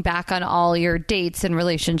looking back on all your dates and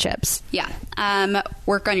relationships? Yeah.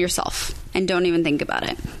 Work on yourself and don't even think about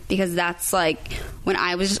it, because that's like when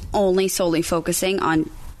I was only solely focusing on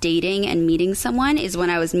dating and meeting someone is when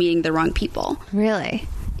I was meeting the wrong people. Really?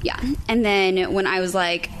 Yeah. And then when I was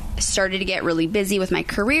like started to get really busy with my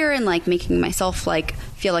career and like making myself like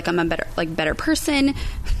feel like I'm a better person.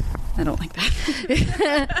 I don't like that.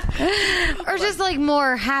 Or just like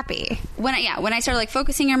more happy. When I started like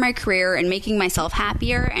focusing on my career and making myself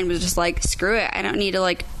happier and was just like, screw it, I don't need to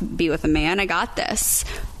like be with a man, I got this.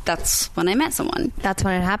 That's when I met someone. That's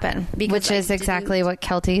when it happened. Which is exactly what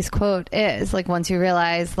Kelty's quote is. Like, once you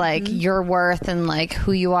realize, like, your worth and, like,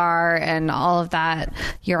 who you are and all of that,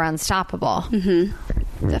 you're unstoppable.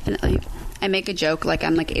 Mm-hmm. Definitely. I make a joke, like,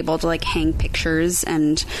 I'm, like, able to, like, hang pictures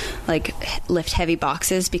and, like, lift heavy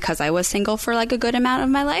boxes because I was single for, like, a good amount of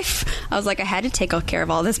my life. I was like, I had to take care of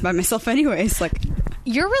all this by myself anyways. Like...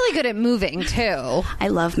 You're really good at moving, too. I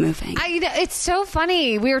love moving. It's so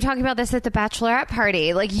funny. We were talking about this at the bachelorette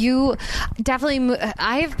party. Like, you definitely...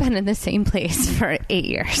 I have been in the same place for 8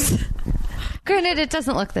 years. Granted, it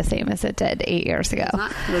doesn't look the same as it did 8 years ago. It's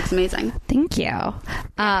not. It looks amazing. Thank you.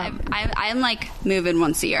 I'm like, moving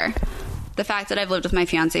once a year. The fact that I've lived with my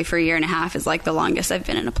fiance for 1.5 years is like the longest I've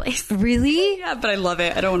been in a place. Really? Yeah, but I love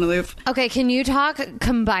it. I don't want to move. Okay, can you talk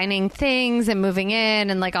combining things and moving in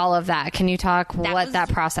and like all of that? Can you talk what that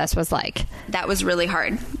process was like? That was really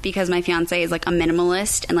hard because my fiance is like a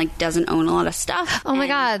minimalist and like doesn't own a lot of stuff. Oh my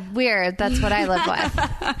God, weird. That's what I live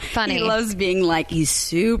with. Funny. He loves being like, he's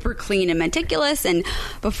super clean and meticulous. And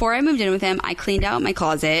before I moved in with him, I cleaned out my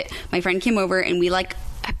closet. My friend came over and we like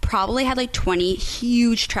probably had like 20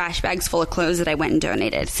 huge trash bags full of clothes that I went and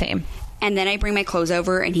donated. Same. And then I bring my clothes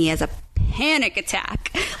over and he has a panic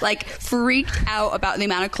attack, like freaked out about the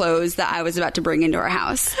amount of clothes that I was about to bring into our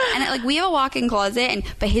house. And like we have a walk-in closet,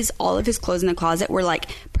 but all of his clothes in the closet were like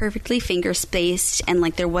perfectly finger spaced, and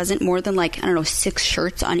like there wasn't more than like, I don't know, 6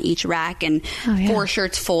 shirts on each rack and 4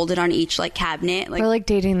 shirts folded on each like cabinet. Like, we're like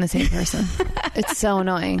dating the same person. It's so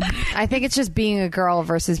annoying. I think it's just being a girl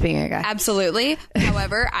versus being a guy. Absolutely.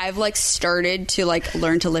 However, I've like started to like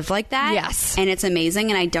learn to live like that. Yes. And it's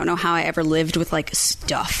amazing, and I don't know how I ever lived with like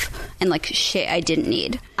stuff and like shit I didn't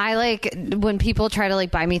need. I like when people try to like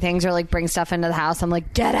buy me things or like bring stuff into the house, I'm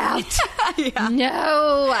like, get out.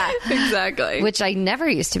 No. Exactly. Which I never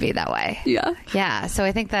used to be that way. Yeah. Yeah. So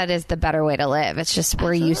I think that is the better way to live. It's just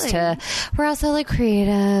we're used to, we're also like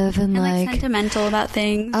creative and like sentimental about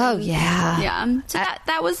things. Oh, yeah. Yeah. So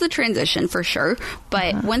that was the transition for sure.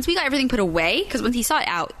 But once we got everything put away, because when he saw it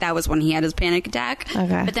out, that was when he had his panic attack.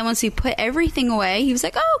 Okay. But then once we put everything away, he was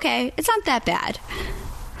like, oh, okay, it's not that bad.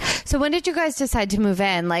 So when did you guys decide to move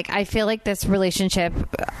in? Like, I feel like this relationship,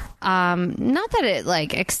 not that it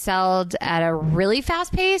like excelled at a really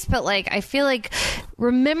fast pace, but like I feel like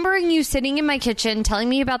remembering you sitting in my kitchen telling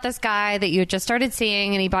me about this guy that you had just started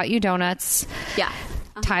seeing and he bought you donuts. Yeah.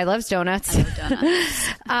 Ty loves donuts. I love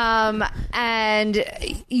donuts. And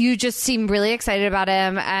you just seemed really excited about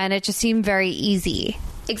him, and it just seemed very easy.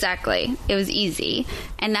 Exactly. It was easy.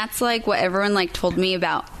 And that's like what everyone like told me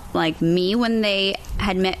about like me when they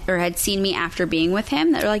had met or had seen me after being with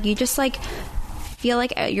him. They're like, you just like feel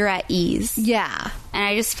like you're at ease. Yeah. And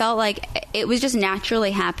I just felt like it was just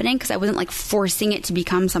naturally happening because I wasn't like forcing it to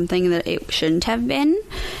become something that it shouldn't have been.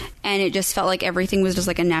 And it just felt like everything was just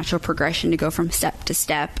like a natural progression to go from step to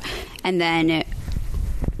step. And then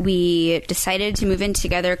we decided to move in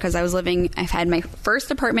together because I've had my first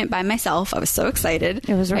apartment by myself. I was so excited.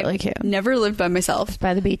 It was really cute. Never lived by myself.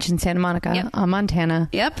 By the beach in Santa Monica, Montana.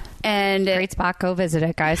 Yep. And great spot. Go visit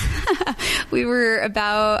it, guys.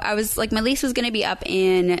 I was like, my lease was going to be up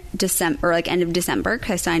in December, or like end of December,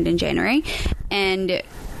 because I signed in January. And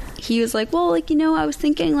he was like, well, like, I was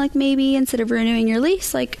thinking like maybe instead of renewing your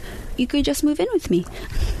lease, like you could just move in with me.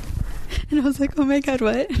 And I was like, oh my God,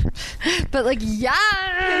 what? But like,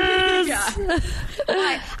 yes!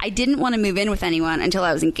 Yeah. I didn't want to move in with anyone until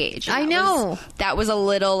I was engaged. I know. That was a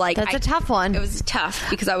little like... That's a tough one. It was tough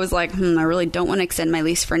because I was like, I really don't want to extend my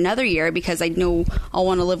lease for another year because I know I'll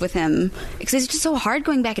want to live with him. Because it's just so hard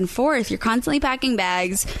going back and forth. You're constantly packing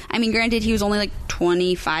bags. I mean, granted, he was only like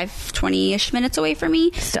 20-ish minutes away from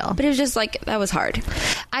me. Still. But it was just like, that was hard.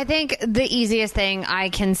 I think the easiest thing I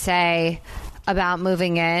can say about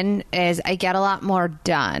moving in is I get a lot more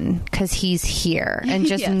done because he's here, and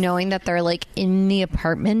just Yes. knowing that they're like in the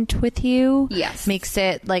apartment with you Yes. makes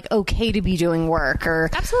it like okay to be doing work,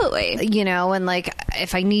 or Absolutely. and like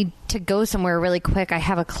if I need to go somewhere really quick, I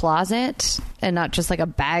have a closet and not just like a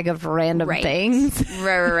bag of random things.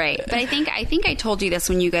 Right. But I think I told you this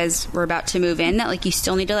when you guys were about to move in, that like you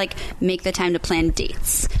still need to like make the time to plan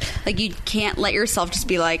dates. Like you can't let yourself just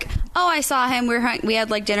be like, oh, I saw him, we had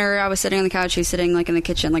like dinner, I was sitting on the couch, he was sitting like in the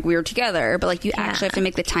kitchen, like we were together. But like you actually have to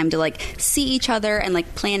make the time to like see each other and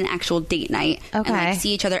like plan an actual date night. Okay. And like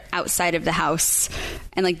see each other outside of the house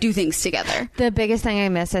and like do things together. The biggest thing I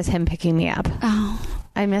miss is him picking me up. Oh.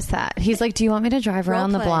 I miss that. He's like, do you want me to drive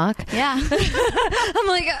around the block? Yeah. I'm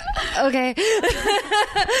like, okay.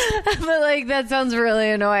 But like, that sounds really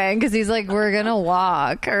annoying because he's like, we're going to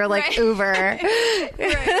walk or like Right. Uber.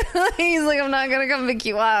 He's like, I'm not going to come pick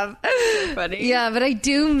you up. Funny. Yeah, but I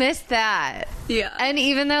do miss that. Yeah. And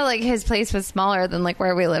even though like his place was smaller than like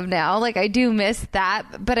where we live now, like I do miss that.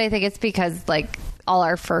 But I think it's because like all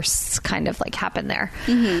our firsts kind of like happen there.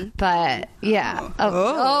 Mm-hmm. But yeah.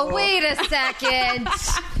 Oh, wait a second.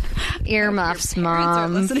 Earmuffs,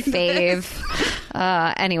 Mom. Fave.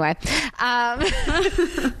 Anyway.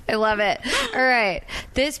 I love it. All right.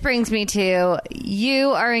 This brings me to,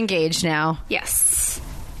 you are engaged now. Yes.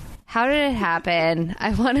 How did it happen?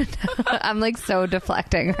 I want to know. I'm like so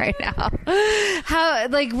deflecting right now. How,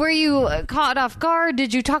 like, were you caught off guard?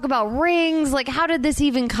 Did you talk about rings? Like, how did this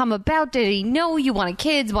even come about? Did he know you wanted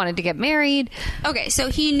kids, wanted to get married? Okay, so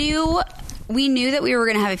we knew that we were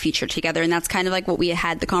going to have a future together, and that's kind of like what we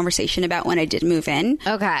had the conversation about when I did move in.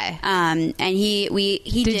 Okay. And he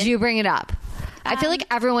Did you bring it up? I feel like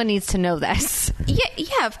everyone needs to know this.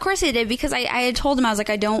 Yeah, of course I did, because I had told him, I was like,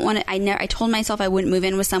 I don't want to, I told myself I wouldn't move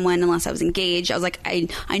in with someone unless I was engaged. I was like,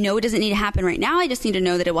 I know it doesn't need to happen right now. I just need to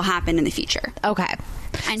know that it will happen in the future. Okay.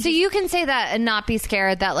 And so you can say that and not be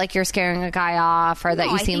scared that like you're scaring a guy off, or that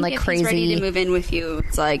you seem like crazy. He's ready to move in with you.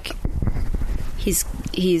 It's like, he's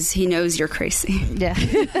he knows you're crazy. Yeah.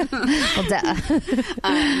 Well, duh.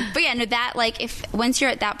 But yeah, no, that like once you're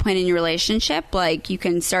at that point in your relationship, like you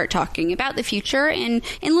can start talking about the future in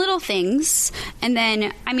little things. And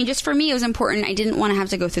then, I mean, just for me, it was important. I didn't want to have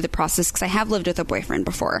to go through the process because I have lived with a boyfriend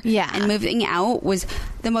before. Yeah. And moving out was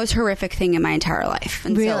the most horrific thing in my entire life.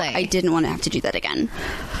 And really? so I didn't want to have to do that again.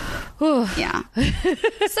 Yeah.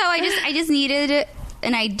 So I just needed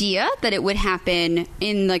an idea that it would happen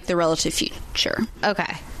in like the relative future.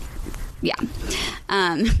 Okay. Yeah.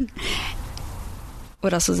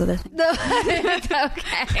 What else was there?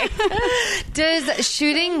 Okay. Does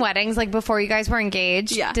shooting weddings, like before you guys were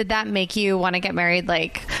engaged, did that make you want to get married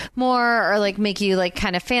like more, or like make you like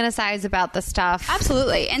kind of fantasize about the stuff?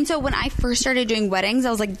 Absolutely. And so when I first started doing weddings, I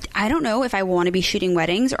was like, I don't know if I want to be shooting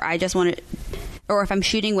weddings or I just want to, or if I'm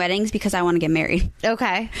shooting weddings because I want to get married.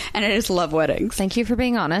 Okay. And I just love weddings. Thank you for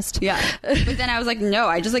being honest. Yeah. But then I was like, no,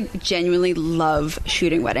 I just like genuinely love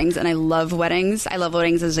shooting weddings, and I love weddings. I love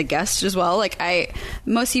weddings as a guest as well. Like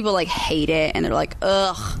most people like hate it and they're like,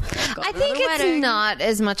 ugh. I think it's not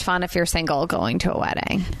as much fun if you're single going to a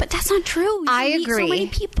wedding. But that's not true. I agree. So many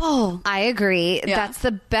people. I agree. Yeah. That's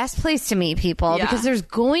the best place to meet people because there's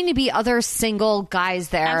going to be other single guys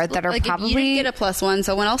there that are like probably... If you didn't get a +1,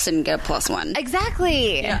 someone else didn't get a +1.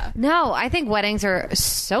 Exactly. Yeah. No, I think weddings are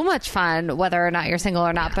so much fun, whether or not you're single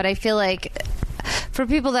or not. But I feel like for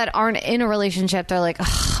people that aren't in a relationship, they're like,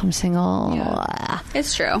 oh, I'm single. Yeah.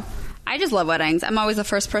 It's true. I just love weddings. I'm always the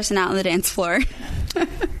first person out on the dance floor.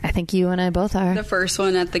 I think you and I both are. The first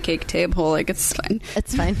one at the cake table. Like, it's fine.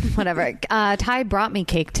 It's fine. Whatever. Ty brought me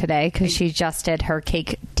cake today because she just did her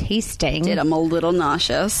cake tasting. I'm a little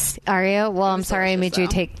nauseous. Are you? Well, I'm sorry I made you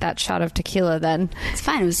take that shot of tequila then. It's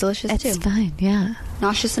fine. It was delicious too. It's fine. Yeah.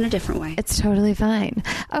 Nauseous in a different way. It's totally fine.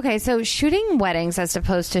 Okay, so shooting weddings as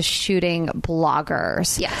opposed to shooting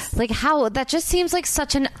bloggers. Yes. Like how, that just seems like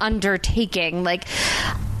such an undertaking. Like,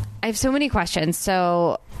 I have so many questions.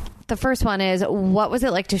 So the first one is, what was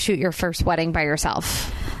it like to shoot your first wedding by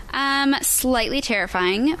yourself? Slightly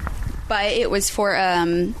terrifying, but it was for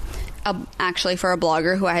actually for a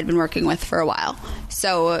blogger who I had been working with for a while.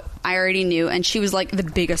 So I already knew, and she was like the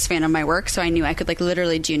biggest fan of my work, so I knew I could like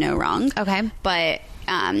literally do no wrong. Okay. But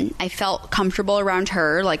I felt comfortable around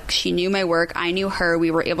her. Like, she knew my work. I knew her.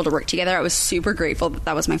 We were able to work together. I was super grateful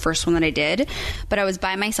that was my first one that I did. But I was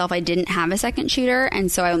by myself. I didn't have a second shooter.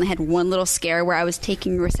 And so I only had one little scare where I was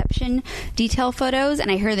taking reception detail photos,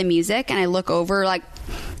 and I hear the music, and I look over like,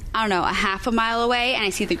 I don't know, a half a mile away, and I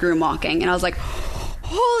see the groom walking. And I was like,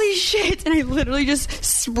 holy shit. And I literally just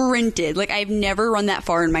sprinted. Like, I've never run that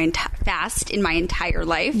far in my fast in my entire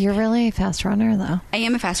life. You're really a fast runner, though. I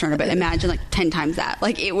am a fast runner, but imagine like 10 times that.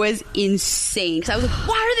 Like, it was insane. Because I was like,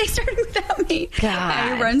 why are they starting without me? God.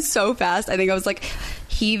 I run so fast. I think I was like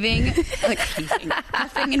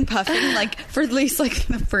puffing and puffing, like for at least like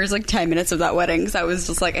the first like 10 minutes of that wedding. Because I was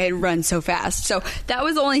just like, I had run so fast. So that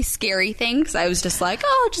was the only scary thing. Because I was just like,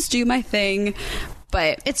 oh, I'll just do my thing.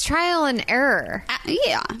 But it's trial and error.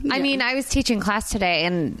 Yeah. I mean, I was teaching class today,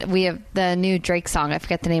 and we have the new Drake song. I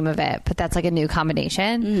forget the name of it, but that's like a new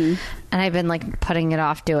combination. Mm-hmm. And I've been like putting it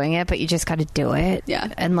off doing it, but you just got to do it. Yeah.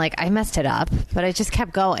 And like, I messed it up, but I just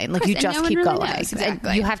kept going. Like, you just keep going. Knows,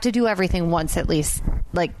 exactly. You have to do everything once at least.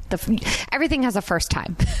 Like, everything has a first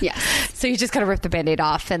time. Yes. So you just got to rip the Band-Aid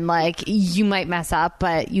off, and like, you might mess up,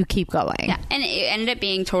 but you keep going. Yeah. And it ended up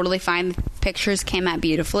being totally fine. The pictures came out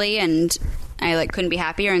beautifully, and I like couldn't be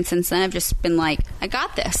happier. And since then I've just been like, I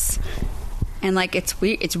got this. And like, it's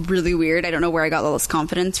weird. It's really weird. I don't know where I got all this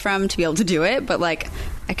confidence from to be able to do it, but like,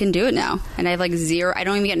 I can do it now. And I have like zero, I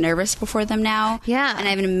don't even get nervous before them now. Yeah. And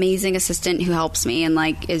I have an amazing assistant who helps me and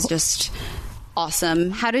like is just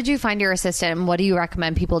awesome. How did you find your assistant, and what do you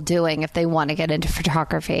recommend people doing if they want to get into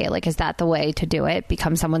photography? Like, is that the way to do it?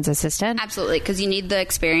 Become someone's assistant? Absolutely, because you need the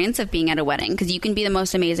experience of being at a wedding. Because you can be the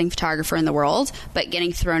most amazing photographer in the world, but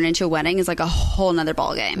getting thrown into a wedding is like a whole nother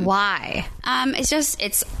ballgame. Why?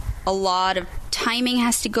 It's a lot of timing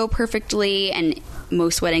has to go perfectly, and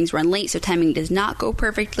most weddings run late, so timing does not go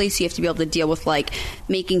perfectly, so you have to be able to deal with like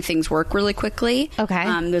making things work really quickly. Okay.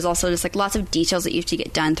 There's also just like lots of details that you have to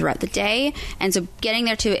get done throughout the day, and so getting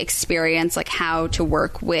there to experience like how to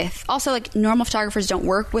work with, also like normal photographers don't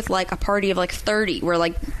work with like a party of like 30 where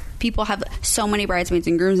like people have so many bridesmaids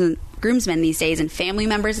and groomsmen these days and family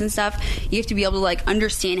members and stuff. You have to be able to like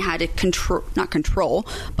understand how to not control,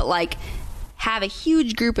 but like have a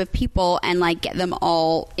huge group of people and like get them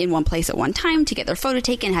all in one place at one time to get their photo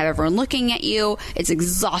taken, have everyone looking at you. It's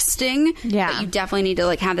exhausting. Yeah. But you definitely need to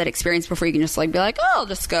like have that experience before you can just like be like, oh, I'll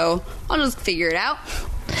just figure it out.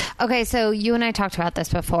 Okay, so you and I talked about this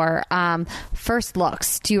before. First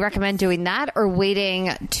looks. Do you recommend doing that or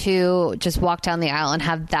waiting to just walk down the aisle and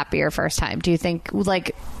have that be your first time? Do you think,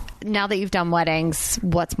 like, now that you've done weddings,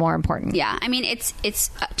 what's more important? Yeah, I mean,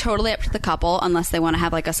 it's totally up to the couple unless they want to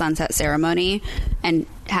have like a sunset ceremony and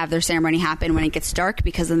have their ceremony happen when it gets dark,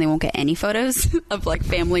 because then they won't get any photos of like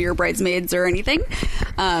family or bridesmaids or anything,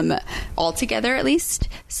 all together at least.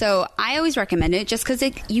 So I always recommend it just because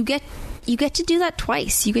you get to do that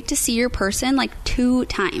twice. You get to see your person like 2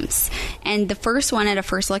 times. And the first one at a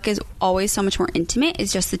first look is always so much more intimate.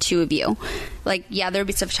 It's just the 2 of you. Like, yeah, there'll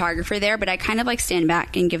be some photographer there, but I kind of like stand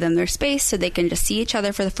back and give them their space so they can just see each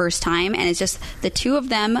other for the first time. And it's just the 2 of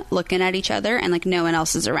them looking at each other and like no one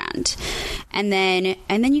else is around. And then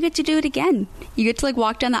you get to do it again. You get to like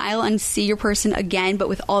walk down the aisle and see your person again, but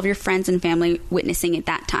with all of your friends and family witnessing it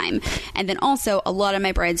that time. And then also a lot of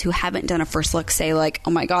my brides who haven't done a first look say like,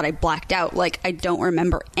 oh my God, I blacked out. Like, I don't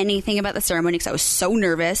remember anything about the ceremony because I was so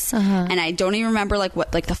nervous. And I don't even remember like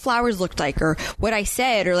what like the flowers looked like or what I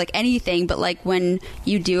said or like anything. But like when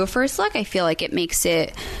you do a first look, I feel like it makes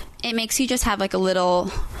you just have like a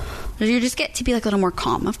little, you just get to be like a little more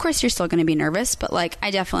calm. Of course, you're still going to be nervous, but like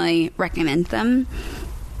I definitely recommend them.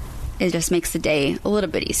 It just makes the day a little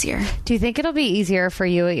bit easier. Do you think it'll be easier for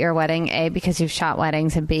you at your wedding, A, because you've shot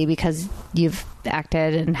weddings, and B, because you've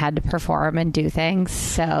acted and had to perform and do things?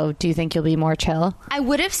 So do you think you'll be more chill? I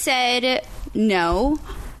would have said no,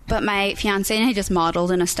 but my fiance and I just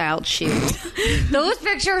modeled in a styled shoot. Those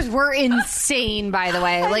pictures were insane, by the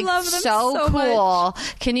way. I like, love them so cool.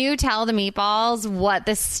 much. Can you tell the meatballs what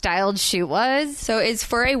this styled shoot was? So it's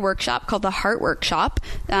for a workshop called the Heart Workshop.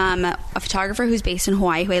 A photographer who's based in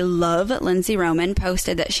Hawaii, who I love, Lindsay Roman,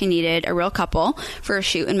 posted that she needed a real couple for a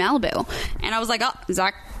shoot in Malibu. And I was like, oh,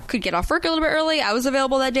 Zach could get off work a little bit early. I was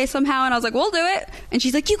available that day somehow, and I was like, we'll do it. And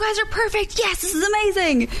she's like, you guys are perfect. Yes, this is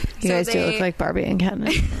amazing. You guys do look like Barbie and Ken.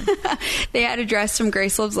 They had a dress from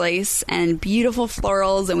Grace Loves Lace and beautiful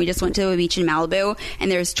florals, and we just went to a beach in Malibu,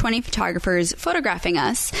 and there's 20 photographers photographing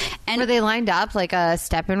us. And were they lined up like a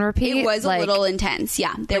step and repeat? It was like, a little intense.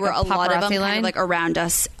 Yeah, there like were a lot of them line? kind of like around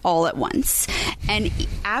us all at once. And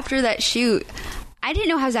after that shoot, I didn't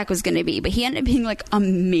know how Zach was going to be, but he ended up being like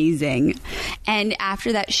amazing. And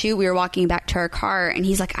after that shoot, we were walking back to our car, and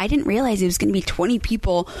he's like, I didn't realize it was going to be 20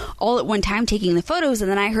 people all at one time taking the photos.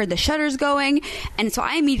 And then I heard the shutters going. And so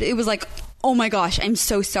I immediately was like, oh my gosh, I'm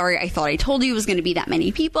so sorry. I thought I told you it was going to be that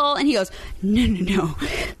many people. And he goes, no.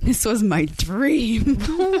 This was my dream.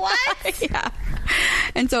 What? Yeah.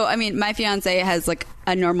 And so, I mean, my fiance has like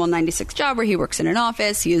a normal 9-to-6 job where he works in an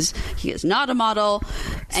office. He is not a model.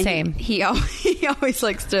 And Same. He always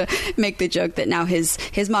likes to make the joke that now his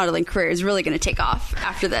modeling career is really going to take off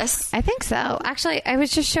after this. I think so. Actually, I was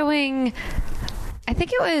just showing, I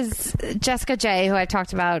think it was Jessica J, who I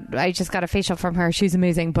talked about. I just got a facial from her. She's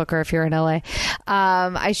amazing. Book her if you're in LA.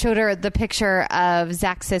 I showed her the picture of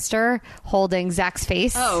Zach's sister holding Zach's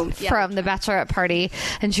face from the bachelorette party.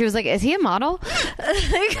 And she was like, is he a model?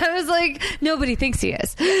 I was like, nobody thinks he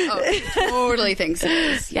is. Oh, he totally thinks he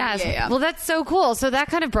is. Yes. Yeah. Well, that's so cool. So that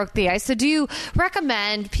kind of broke the ice. So do you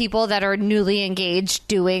recommend people that are newly engaged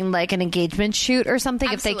doing like an engagement shoot or something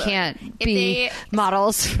Absolutely. if they can't be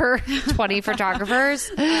models for 20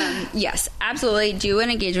 photographers? Yes, absolutely. Do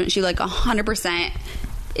an engagement shoot like 100%.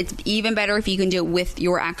 It's even better if you can do it with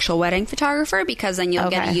your actual wedding photographer, because then you'll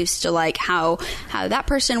get used to like how that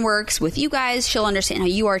person works with you guys. She'll understand how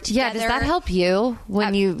you are together. Yeah, does that help you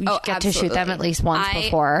when you get to shoot them at least once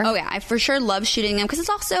before? Oh yeah, I for sure love shooting them, because it's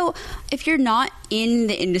also, if you're not in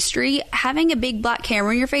the industry, having a big black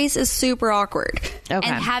camera in your face is super awkward. Okay.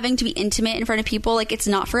 And having to be intimate in front of people, like, it's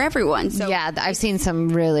not for everyone. So yeah, I've seen some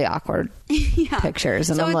really awkward pictures,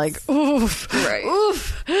 and I'm like, oof, right.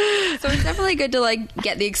 Oof. So it's definitely good to like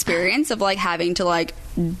get the experience of like having to like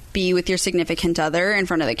be with your significant other in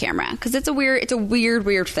front of the camera, because it's a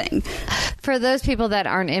weird thing. For those people that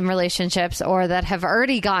aren't in relationships or that have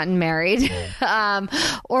already gotten married,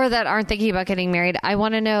 or that aren't thinking about getting married, I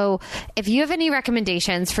want to know if you have any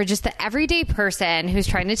recommendations for just the everyday person who's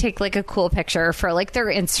trying to take like a cool picture for like their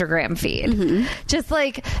Instagram feed. Mm-hmm. Just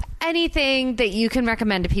like anything that you can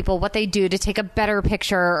recommend to people, what they do to take a better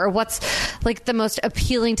picture, or what's like the most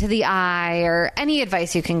appealing to the eye, or any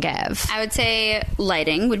advice you can give. I would say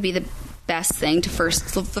lighting would be the best thing the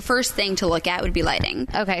first thing to look at would be lighting.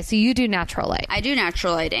 Okay, so you do natural light. I do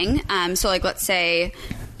natural lighting. So like, let's say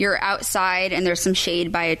you're outside and there's some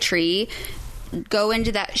shade by a tree. go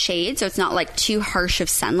into that shade so it's not like too harsh of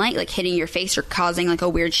sunlight, like hitting your face or causing like a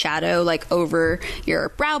weird shadow like over your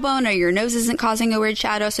brow bone, or your nose isn't causing a weird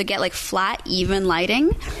shadow. So get like flat, even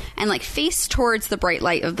lighting and like face towards the bright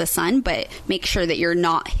light of the sun, but make sure that you're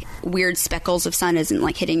not weird speckles of sun isn't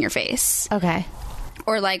like hitting your face. Okay.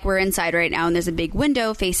 Or like we're inside right now and there's a big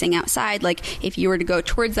window facing outside. Like if you were to go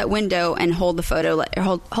towards that window and hold the photo,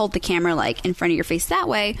 or hold the camera like in front of your face that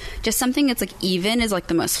way, just something that's like even is like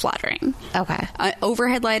the most flattering. Okay.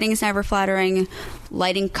 Overhead lighting is never flattering.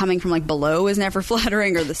 Lighting coming from like below is never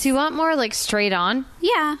flattering. Or So you want more like straight on?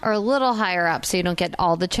 Yeah. Or a little higher up so you don't get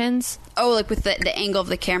all the chins? Oh, like with the angle of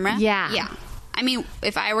the camera? Yeah. Yeah. I mean,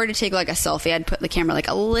 if I were to take like a selfie, I'd put the camera like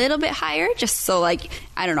a little bit higher, just so like,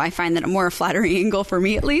 I don't know, I find that a more flattering angle for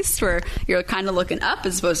me at least, where you're kind of looking up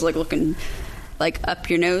as opposed to like looking like up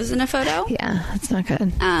your nose in a photo. Yeah, that's not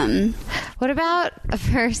good. What about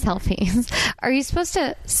for selfies? Are you supposed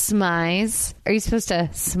to smize? Are you supposed to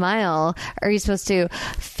smile? Are you supposed to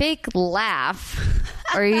fake laugh?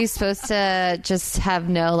 Or are you supposed to just have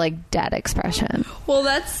no like dead expression? Well,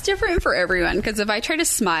 that's different for everyone, because if I try to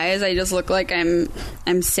smize, I just look like I'm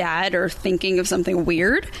sad or thinking of something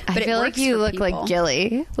weird. But I feel like you look like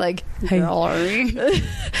Gilly. Like, hey.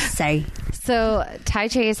 Say. So Ty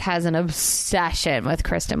Chase has an obsession with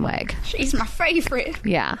Kristen Wiig. She's my favorite.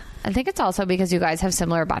 Yeah. I think it's also because you guys have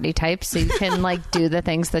similar body types, so you can like do the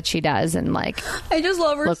things that she does and like I just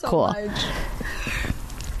love her look so cool. much.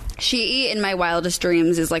 She, in my wildest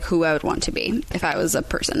dreams, is like who I would want to be if I was a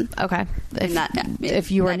person. Okay.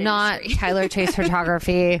 If you were that not industry. Tyler Chase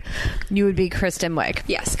Photography, you would be Kristen Wiig.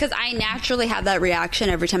 Yes, because I naturally have that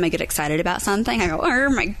reaction every time I get excited about something. I go, oh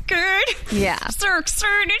my God. Yeah. So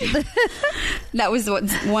excited. That was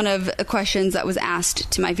one of the questions that was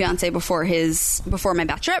asked to my fiance before my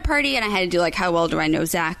bachelorette party, and I had to do like, how well do I know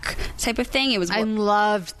Zach type of thing. It was I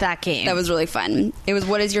loved that game. That was really fun. It was,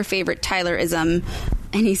 what is your favorite Tyler-ism?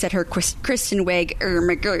 And he said her Kristen Wiig, oh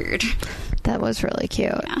my God. That was really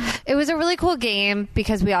cute. Yeah. It was a really cool game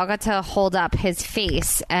because we all got to hold up his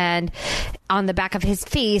face, and on the back of his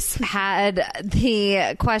face had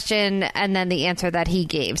the question and then the answer that he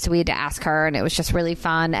gave. So we had to ask her, and it was just really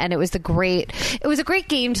fun. And it was a great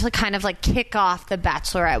game to kind of like kick off the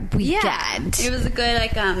Bachelorette weekend. Yeah. It was a good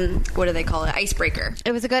like what do they call it? Icebreaker.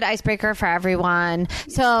 It was a good icebreaker for everyone.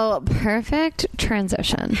 So perfect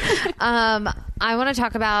transition. I want to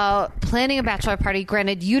talk about planning a bachelor party.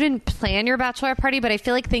 Granted, you didn't plan your bachelor party, but I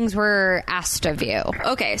feel like things were asked of you.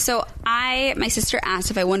 Okay, so my sister asked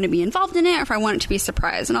if I wanted to be involved in it or if I wanted it to be a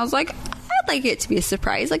surprise. And I was like, I'd like it to be a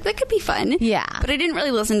surprise. Like, that could be fun. Yeah. But I didn't really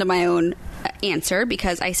listen to my own answer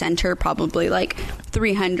because I sent her probably like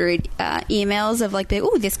 300 emails of like,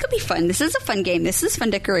 oh, this could be fun. This is a fun game. This is fun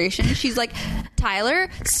decoration. She's like, Tyler,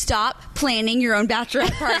 stop planning your own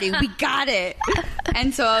bachelorette party. We got it.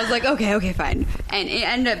 And so I was like, okay, fine. And it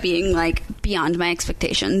ended up being like beyond my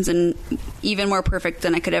expectations and even more perfect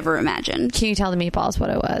than I could ever imagine. Can you tell the meatballs what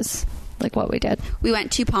it was? Like what we did? We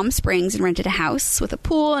went to Palm Springs and rented a house with a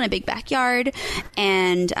pool and a big backyard.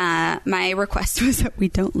 And my request was that we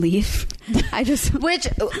don't leave. Which,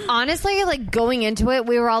 honestly, like going into it,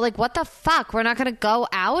 we were all like, what the fuck? We're not going to go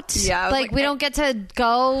out? Yeah. Like, we don't get to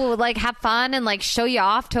go, like, have fun and, like, show you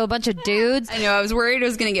off to a bunch of dudes. I know. I was worried it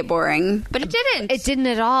was going to get boring. But it didn't. It didn't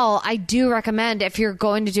at all. I do recommend, if you're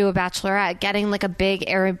going to do a bachelorette, getting, like, a big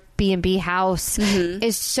Airbnb house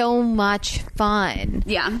is so much fun.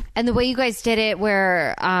 Yeah. And the way you guys did it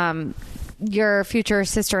where your future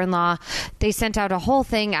sister-in-law, they sent out a whole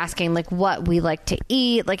thing asking like what we like to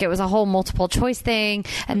eat. Like it was a whole multiple choice thing,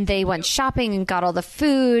 and they went shopping and got all the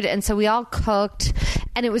food, and so we all cooked,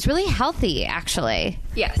 and it was really healthy actually.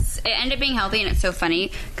 Yes, it ended up being healthy, and it's so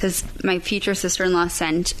funny because my future sister-in-law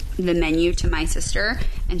sent the menu to my sister,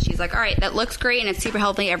 and she's like, all right, that looks great and it's super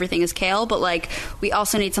healthy, everything is kale, but like we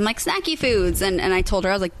also need some like snacky foods. And I told her,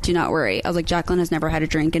 I was like, do not worry. I was like, Jacqueline has never had a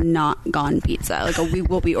drink and not gone pizza. Like we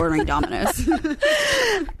will be ordering Domino's.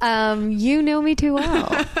 You know me too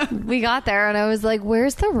well. We got there and I was like,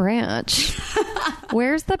 where's the ranch?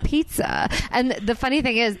 Where's the pizza? And the funny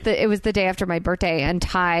thing is that it was the day after my birthday, and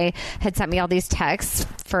Ty had sent me all these texts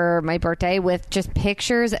for my birthday with just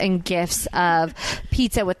pictures and gifs of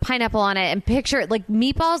pizza with pineapple on it, and like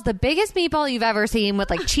meatballs, the biggest meatball you've ever seen with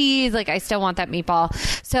like cheese. Like I still want that meatball.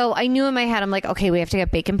 So I knew in my head, I'm like, okay, we have to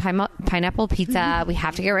get bacon pineapple pizza. We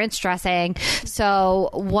have to get ranch dressing. So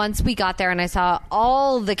once we got there and I saw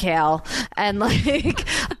all the kale and like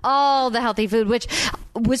all the healthy food, which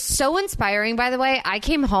was so inspiring, by the way. I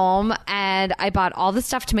came home and I bought all the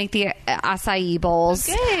stuff to make the acai bowls.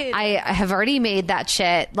 Good. I have already made that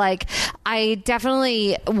shit. Like, I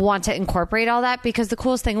definitely want to incorporate all that because the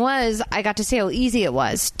coolest thing was I got to see how easy it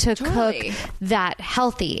was to cook that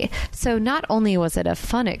healthy. So not only was it a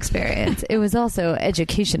fun experience, it was also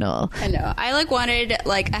educational. I know. I like wanted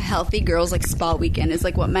like a healthy girls like spa weekend is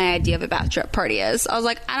like what my idea of a bachelorette party is. I was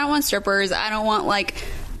like, I don't want strippers. I don't want like...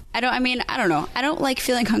 I don't know. I don't like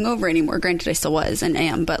feeling hungover anymore. Granted, I still was and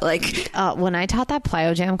am, but like... when I taught that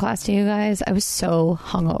plyo jam class to you guys, I was so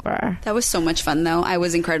hungover. That was so much fun, though. I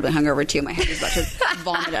was incredibly hungover, too. My head was about to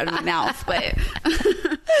vomit out of my mouth, but...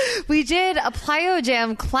 We did a plyo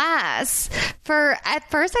jam class at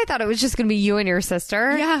first I thought it was just going to be you and your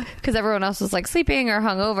sister. Yeah. Because everyone else was like sleeping or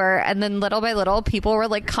hungover. And then little by little, people were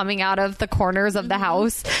like coming out of the corners of the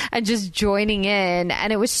house and just joining in.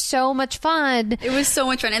 And it was so much fun. It was so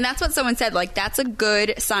much fun. And that's what someone said. Like, that's a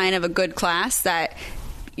good sign of a good class that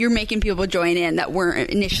you're making people join in that weren't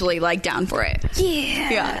initially like down for it.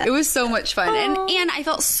 Yeah. It was so much fun. And I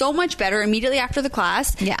felt so much better immediately after the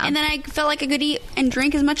class. Yeah. And then I felt like I could eat and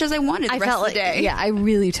drink as much as I wanted the rest of the day. Yeah, I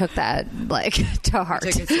really took that like to heart.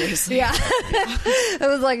 I took it seriously. Yeah. It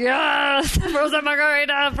was like, yes, frozen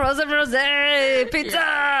margarita, frozen rosé,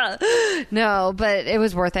 pizza. Yeah. No, but it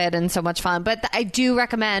was worth it and so much fun. But I do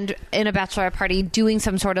recommend in a bachelorette party doing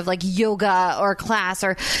some sort of like yoga or class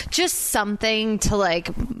or just something to like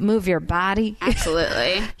move your body.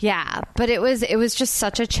 Absolutely. Yeah, but it was just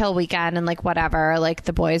such a chill weekend and like whatever. Like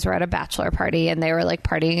the boys were at a bachelor party and they were like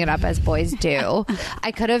partying it up as boys do.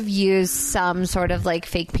 I could have used some sort of like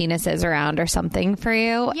fake penises around or something for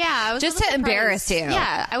you. Yeah, I was just to embarrass you.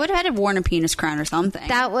 Yeah, I would have had to worn a penis crown or something.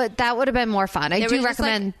 That would have been more fun. I do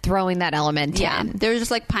recommend throwing that element in. There was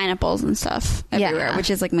just like pineapples and stuff everywhere, which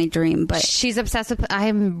is like my dream. But she's obsessed with.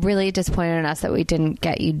 I'm really disappointed in us that we didn't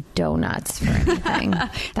get you donuts for anything.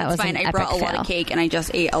 That was fine. I brought a lot of cake and I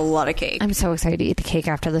just ate a lot of cake. I'm so excited to eat the cake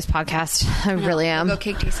after this podcast. I really am. We'll go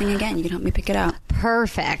cake tasting again. You can help me pick it out.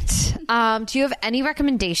 Perfect. Do you have any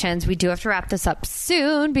recommendations? We do have to wrap this up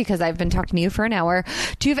soon because I've been talking to you for an hour.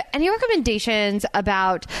 Do you have any recommendations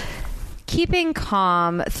about keeping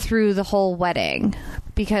calm through the whole wedding?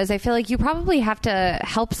 Because I feel like you probably have to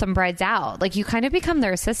help some brides out. Like, you kind of become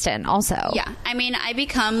their assistant also. Yeah. I mean, I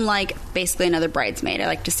become, like, basically another bridesmaid, I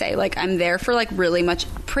like to say. Like, I'm there for, like,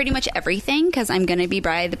 pretty much everything because I'm going to be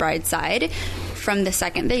the bride's side from the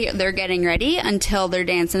second they're getting ready until they're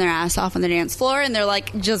dancing their ass off on the dance floor and they're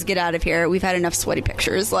like, just get out of here. We've had enough sweaty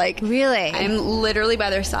pictures. Like, really? I'm literally by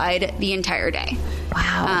their side the entire day.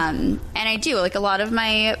 Wow. And I do. Like, a lot of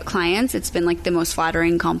my clients, it's been, like, the most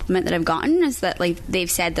flattering compliment that I've gotten is that, like, they've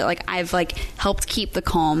said that, like, I've, like, helped keep the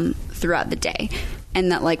calm throughout the day.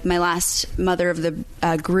 And that, like, my last mother of the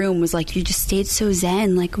groom was like, you just stayed so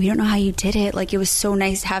zen. Like, we don't know how you did it. Like, it was so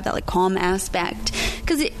nice to have that, like, calm aspect.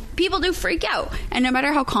 Because people do freak out. And no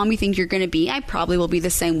matter how calm you think you're going to be, I probably will be the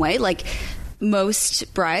same way. Like,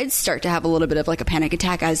 most brides start to have a little bit of, like, a panic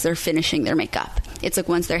attack as they're finishing their makeup. It's like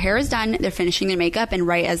once their hair is done, they're finishing their makeup. And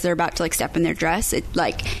right as they're about to, like, step in their dress, it,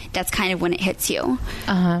 like, that's kind of when it hits you.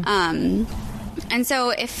 And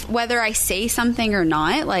so whether I say something or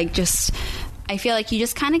not, like, just... I feel like you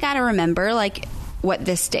just kind of got to remember, like, what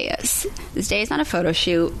this day is. This day is not a photo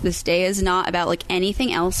shoot. This day is not about, like,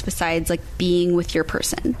 anything else besides, like, being with your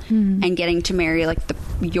person and getting to marry, like,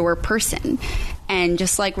 your person. And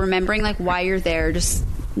just, like, remembering, like, why you're there. Just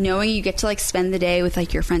knowing you get to, like, spend the day with,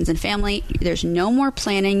 like, your friends and family. There's no more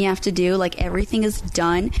planning you have to do. Like, everything is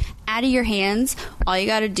done out of your hands. All you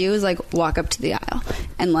got to do is, like, walk up to the aisle.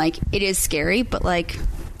 And, like, it is scary, but, like...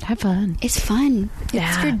 have fun. It's fun. Yeah.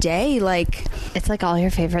 It's your day. Like, it's like all your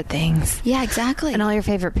favorite things. Yeah, exactly. And all your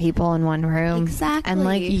favorite people in one room. Exactly. And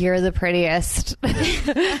like, you're the prettiest.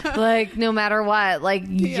 Like, no matter what, like,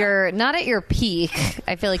 you're not at your peak.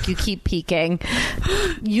 I feel like you keep peaking.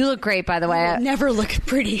 You look great, by the way. Never look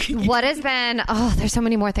pretty. What has been, there's so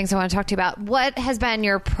many more things I want to talk to you about. What has been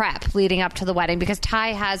your prep leading up to the wedding? Because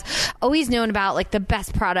Ty has always known about, like, the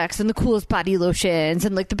best products and the coolest body lotions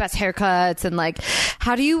and, like, the best haircuts. And, like,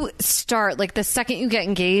 how do you start, like, the second you get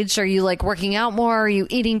engaged? Are you, like, working out more? Are you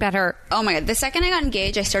eating better? Oh my god, the second I got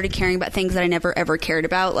engaged, I started caring about things that I never ever cared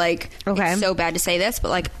about. Like, it's so bad to say this, but,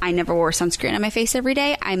 like, I never wore sunscreen on my face every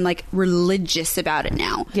day. I'm, like, religious about it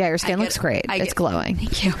now. Yeah, your skin looks great. It's glowing.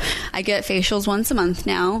 Thank you. I get facials once a month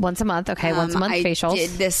now. Once a month. Okay, once a month facials. I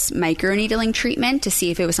did this microneedling treatment to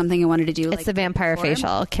see if it was something I wanted to do. It's, like, the vampire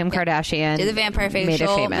facial. Kim Kardashian did the vampire facial. Made it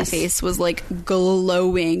famous. My face was, like,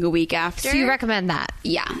 glowing a week after. So you recommend that?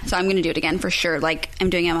 Yeah. Yeah, so I'm going to do it again for sure. Like, I'm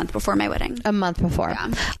doing it a month before my wedding. A month before.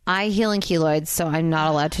 Yeah. I heal in keloids, so I'm not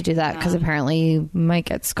allowed to do that because apparently you might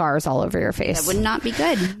get scars all over your face. That would not be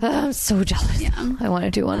good. I'm so jealous. Yeah. I want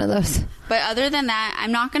to do one of those. But other than that,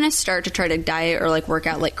 I'm not going to start to try to diet or like work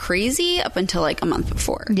out like crazy up until like a month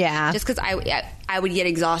before. Yeah. Just because I would get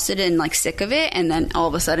exhausted and like sick of it, and then all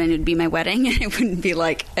of a sudden it'd be my wedding and it wouldn't be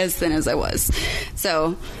like as thin as I was.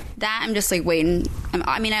 So that I'm just like waiting.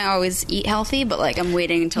 I mean, I always eat healthy, but like I'm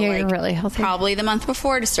waiting until You're like really healthy. probably the month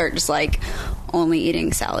before to start just like only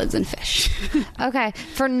eating salads and fish. Okay.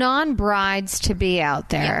 For non-brides to be out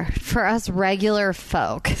there, for us regular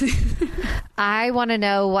folk, I want to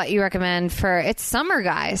know what you recommend for it's summer,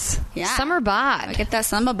 guys. Yeah. Summer bod. I get that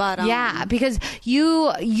summer bod on. Yeah, because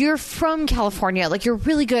you're from California. Like, you're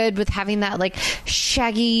really good with having that like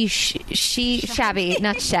shaggy shabby,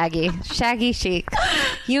 not shaggy, shaggy chic.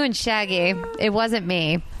 You and Shaggy. It wasn't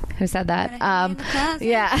me who said that.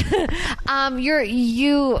 Yeah.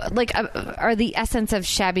 You like are the essence of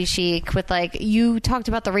shabby chic with like, you talked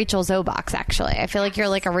about the Rachel Zoe box, actually. I feel like you're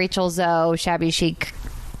like a Rachel Zoe shabby chic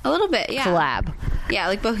A little bit, yeah. collab. Yeah,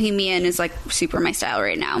 like bohemian is like super my style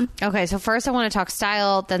right now. Okay, so first I want to talk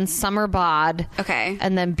style, then summer bod. Okay.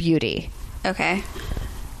 And then beauty. Okay.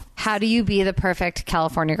 How do you be the perfect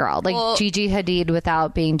California girl? Like, Well, Gigi Hadid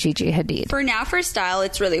without being Gigi Hadid. For now, for style,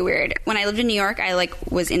 it's really weird. When I lived in New York, I like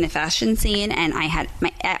was in the fashion scene, and I had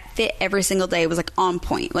my outfit every single day was like on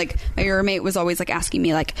point. Like, my roommate was always like asking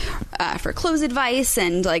me like for clothes advice,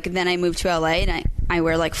 and like then I moved to LA and I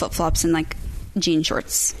wear like flip flops and like jean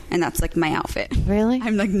shorts, and that's like my outfit. Really?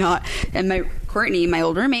 I'm like not. And my Courtney, my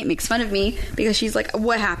old roommate, makes fun of me because she's like,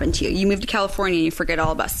 "What happened to you? You moved to California and you forget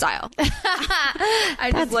all about style." I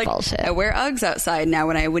That's just like bullshit. I wear Uggs outside now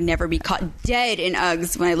when I would never be caught dead in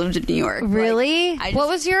Uggs when I lived in New York. Really? Like, What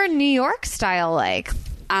was your New York style like?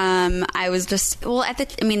 I was just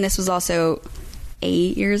this was also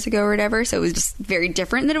 8 years ago or whatever, so it was just very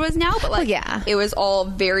different than it was now. But like, yeah. it was all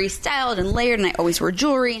very styled and layered, and I always wore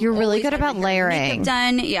jewelry. You're really always good had about my hair and layering. makeup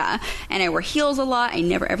done, yeah. And I wear heels a lot. I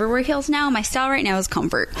never ever wear heels now. My style right now is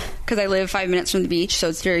comfort because I live 5 minutes from the beach, so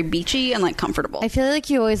it's very beachy and like comfortable. I feel like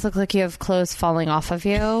you always look like you have clothes falling off of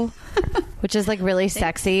you, which is like really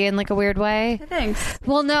sexy in like a weird way. Thanks.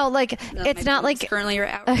 Well, no, like No, it's my not clothes like currently are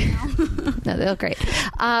out right now. no, they look great.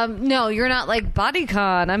 No, you're not like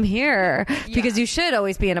bodycon. I'm here because you should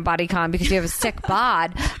always be in a bodycon because you have a sick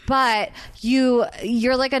bod. But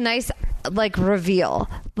you're like a nice like reveal.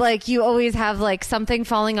 Like you always have like something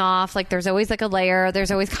falling off. Like there's always like a layer.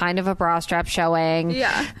 There's always kind of a bra strap showing.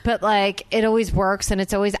 Yeah. But like it always works, and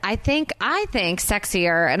it's always I think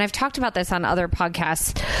sexier. And I've talked about this on other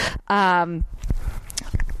podcasts.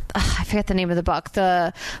 I forget the name of the book.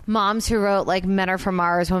 The moms who wrote like Men Are From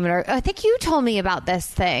Mars, Women Are. I think you told me about this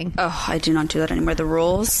thing. Oh, I do not do that anymore. The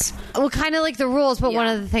rules. Well, kind of like the rules, but one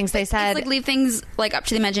Yeah. of the things they said. It's like leave things like up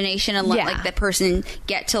to the imagination and let Yeah. like the person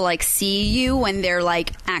get to like see you when they're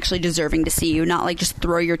like actually deserving to see you, not like just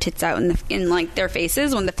throw your tits out in like their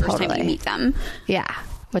faces when the first time Totally. you meet them. Yeah,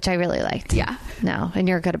 which I really liked. Yeah. No, and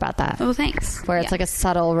you're good about that. Oh, thanks. Where it's Yeah. like a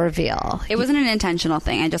subtle reveal. It wasn't an intentional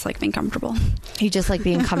thing. I just like being comfortable. You just like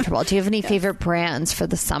being comfortable. Do you have any favorite brands for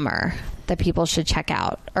the summer that people should check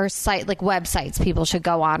out, or websites people should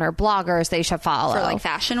go on, or bloggers they should follow For like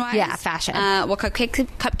fashion wise? Yeah, fashion. Well,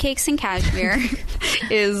 Cupcakes and Cashmere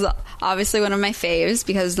is obviously one of my faves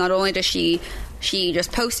because not only does she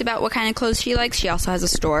just posts about what kind of clothes she likes, she also has a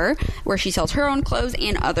store where she sells her own clothes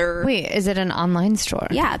and other. Wait, is it an online store?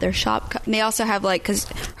 Yeah, their shop. They also have because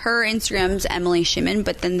her Instagram's Emily Shimon,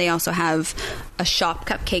 but then they also have a shop,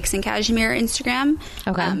 Cupcakes and Cashmere Instagram.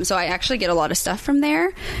 Okay. So I actually get a lot of stuff from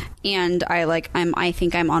there, and I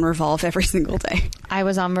think I'm on Revolve every single day. I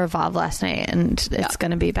was on Revolve last night, and it's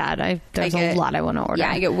going to be bad. There's a lot I want to order. Yeah,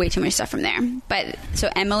 I get way too much stuff from there. But so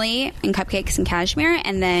Emily and Cupcakes and Cashmere,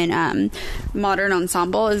 and then Modern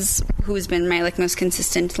Ensemble is who's been my like most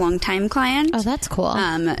consistent long-time client. Oh, that's cool.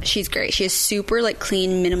 She's great. She has super like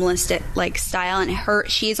clean, minimalistic like style, and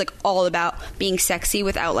she's like all about being sexy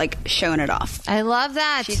without like showing it off. I love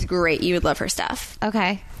that. She's great. You would love her stuff.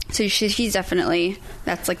 Okay. So she's definitely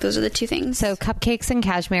those are the two things. So Cupcakes and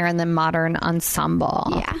Cashmere and then Modern Ensemble.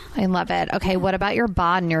 Yeah. I love it. Okay, what about your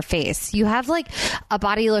bod and your face? You have like a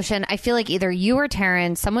body lotion. I feel like either you or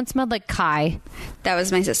Taryn, someone smelled like Kai. That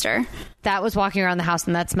was my sister. That was walking around the house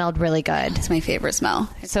and that smelled really good. It's my favorite smell.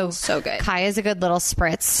 So good. Kai is a good little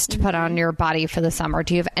spritz to put on your body for the summer.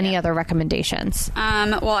 Do you have any other recommendations?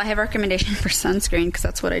 Well, I have a recommendation for sunscreen because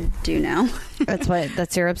that's what I do now.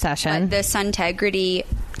 That's your obsession. The Suntegrity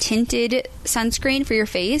tinted sunscreen for your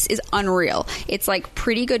face is unreal. It's like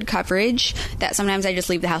pretty good coverage that sometimes I just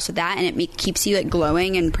leave the house with that, and it keeps you like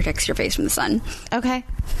glowing and protects your face from the sun. Okay.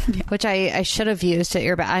 Yeah. Which I should have used at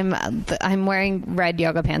your I'm wearing red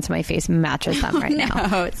yoga pants and my face matches them right now.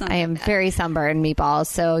 No, it's not. I am very sunburned, meatballs,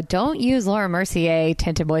 so don't use Laura Mercier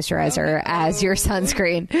tinted moisturizer as your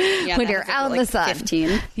sunscreen when you're out in the sun.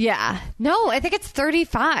 15. Yeah. No, I think it's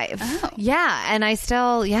 35. Oh. Yeah, and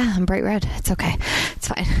I'm bright red. It's okay. It's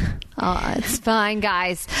fine. Oh, it's fine,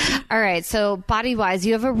 guys. All right, so body-wise,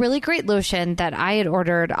 you have a really great lotion that I had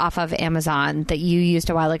ordered off of Amazon that you used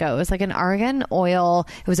a while ago. It was like an argan oil.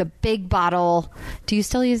 It was a big bottle. Do you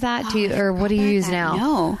still use that? Or what do you use now?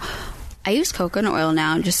 No. I use coconut oil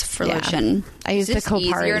now just for lotion. I use the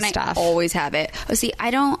Kopari stuff. I always have it. Oh, see,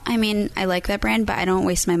 I like that brand, but I don't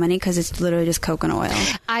waste my money because it's literally just coconut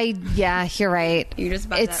oil. You're right. You just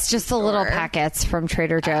buy it's just the little packets from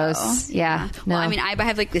Trader Joe's. Oh, yeah. No. Well, I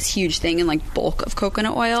have like this huge thing in like bulk of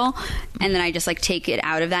coconut oil, and then I just like take it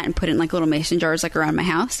out of that and put it in like little mason jars like around my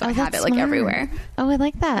house. So I have it like everywhere. Oh, I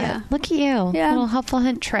like that. Yeah. Look at you. Yeah. Little helpful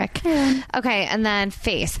hint trick. Yeah. Okay, and then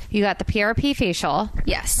face. You got the PRP facial.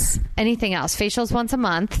 Yes. Anything else? Facials once a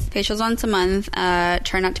month.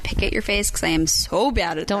 Try not to pick at your face because I am so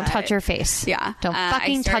bad at that. Don't touch your face. Yeah. Don't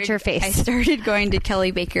fucking touch your face. I started going to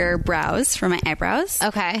Kelly Baker Brows for my eyebrows.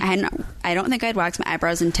 Okay. I don't think I'd waxed my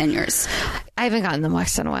eyebrows in 10 years. I haven't gotten them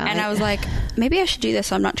waxed in a while. And I was like, maybe I should do this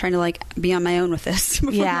so I'm not trying to like be on my own with this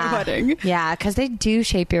before my wedding. Yeah, because they do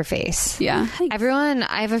shape your face. Yeah.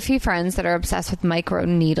 I have a few friends that are obsessed with micro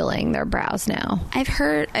needling their brows now. I've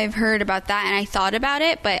heard about that, and I thought about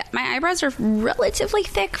it, but my eyebrows are relatively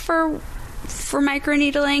thick for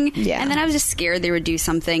microneedling. Yeah. And then I was just scared they would do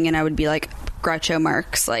something and I would be like Groucho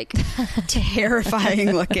Marx, like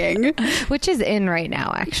terrifying looking. Which is in right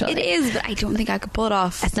now, actually. It is, but I don't think I could pull it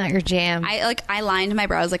off. That's not your jam. I lined my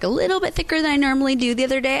brows like a little bit thicker than I normally do the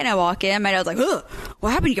other day, and I walk in, my dad was like, "Ugh,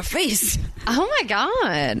 what happened to your face?" Oh my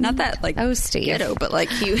god. Not that like Steve. ghetto, but like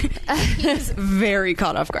he was very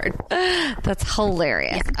caught off guard. That's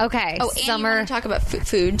hilarious. Yeah. Okay. Oh, and you want to talk about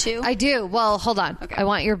food too? I do. Well, hold on. Okay. I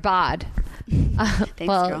want your bod. Thanks,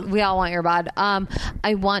 girl. We all want your bod.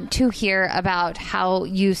 I want to hear about how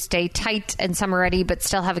you stay tight and summer ready, but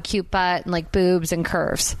still have a cute butt and like boobs and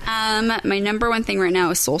curves. My number one thing right now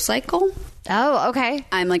is SoulCycle. Oh, okay.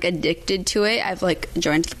 I'm like addicted to it. I've like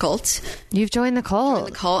joined the cult. You've joined the cult.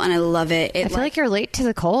 And I love it. I feel like you're late to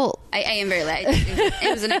the cult. I am very late.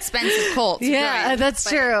 It was an expensive cult. Yeah, that's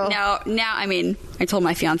true. Now, I told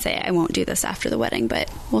my fiance I won't do this after the wedding,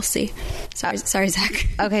 but we'll see. Sorry, Zach.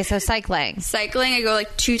 Okay, so cycling. I go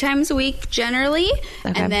like 2 times a week generally,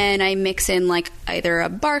 and then I mix in like either a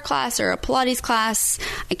bar class or a Pilates class.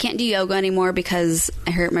 I can't do yoga anymore because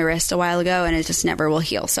I hurt my wrist a while ago, and it just never will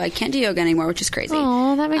heal. So I can't do yoga anymore, which is crazy.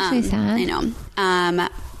 Oh, that makes me sad. I know.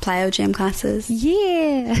 Plyo jam classes.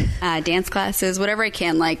 Yeah. Dance classes, whatever I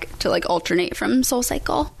can, like to like alternate from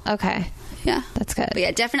SoulCycle. Okay. Yeah. That's good. But yeah,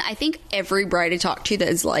 definitely. I think every bride I talk to that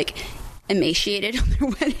is like emaciated on their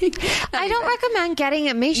wedding. I don't recommend getting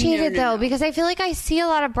emaciated though, because I feel like I see a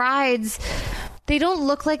lot of brides. They don't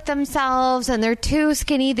look like themselves and they're too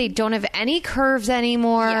skinny. They don't have any curves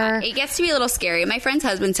anymore. Yeah, it gets to be a little scary. My friend's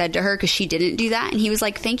husband said to her, because she didn't do that, and he was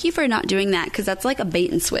like, thank you for not doing that, because that's like a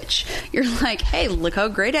bait and switch. You're like, hey, look how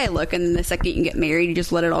great I look, and then the second you get married, you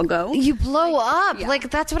just let it all go. You blow up. Yeah. Like,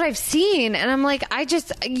 that's what I've seen. And I'm like,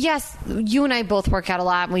 yes, you and I both work out a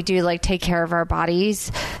lot, and we do like take care of our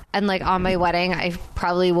bodies. And like on my wedding, I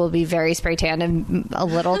probably will be very spray tanned and a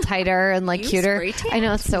little tighter and like cuter. I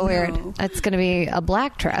know, it's so weird. It's going to be a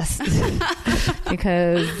black dress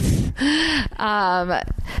because I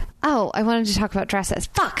wanted to talk about dresses.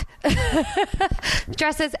 Fuck.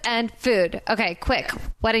 Dresses and food. Okay, quick.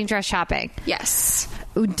 Wedding dress shopping. Yes.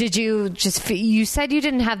 Did you you said you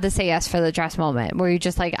didn't have the say yes for the dress moment. Were you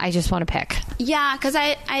just like, I just want to pick? Yeah, because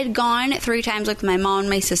I had gone 3 times with my mom and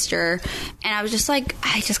my sister, and I was just like,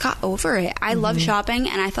 I just got over it. I love shopping,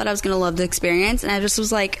 and I thought I was going to love the experience, and I just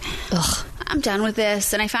was like, ugh, I'm done with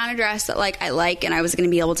this. And I found a dress that like I like, and I was going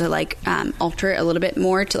to be able to like alter it a little bit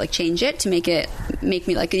more to like change it to make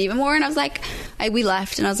me like it even more. And I was like, we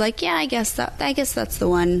left, and I was like, yeah, I guess that's the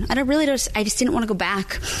one. I just didn't want to go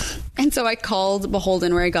back. And so I called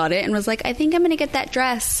Beholden where I got it and was like, I think I'm going to get that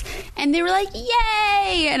dress. And they were like,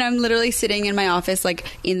 yay! And I'm literally sitting in my office, like,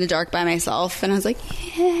 in the dark by myself. And I was like,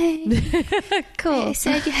 yay. Cool. I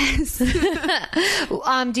said yes.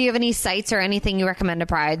 Do you have any sites or anything you recommend to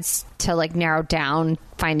brides to like narrow down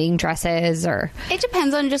finding dresses? Or It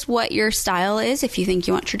depends on just what your style is. If you think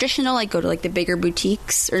you want traditional, like go to like the bigger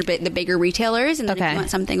boutiques or the bigger retailers. And then if you want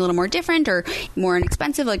something a little more different or more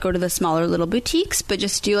inexpensive, like go to the smaller little boutiques. But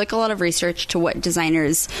just do like a lot of research to what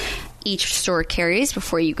designers each store carries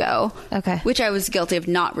before you go. Okay. Which I was guilty of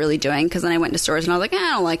not really doing, because then I went to stores and I was like,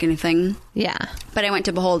 I don't like anything. Yeah. But I went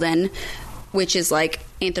to Beholden, which is like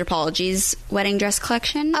Anthropologie's wedding dress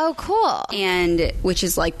collection. Oh, cool. And which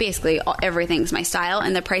is like basically everything's my style,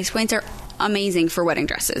 and the price points are amazing for wedding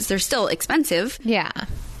dresses. They're still expensive. Yeah.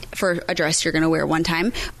 For a dress you're going to wear one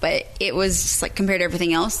time, but it was just like compared to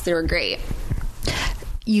everything else, they were great.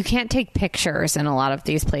 You can't take pictures in a lot of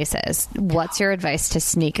these places. What's your advice to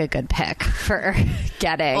sneak a good pic for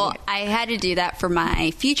getting? Well, I had to do that for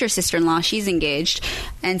my future sister-in-law. She's engaged,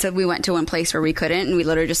 and so we went to one place where we couldn't, and we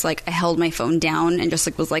literally just like I held my phone down and just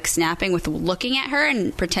like was like snapping with looking at her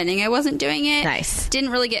and pretending I wasn't doing it. Nice.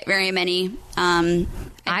 Didn't really get very many.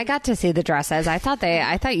 I got to see the dresses. I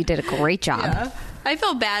thought you did a great job. Yeah. I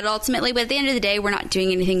feel bad ultimately, but at the end of the day, we're not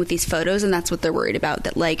doing anything with these photos, and that's what they're worried about,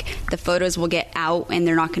 that like the photos will get out and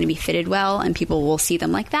they're not going to be fitted well and people will see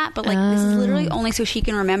them like that. But like this is literally only so she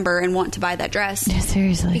can remember and want to buy that dress. Yeah,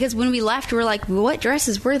 seriously. Because when we left, we were like, what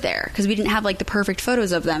dresses were there? Because we didn't have like the perfect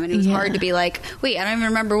photos of them, and it was hard to be like, wait, I don't even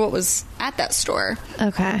remember what was at that store.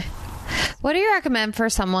 Okay. What do you recommend for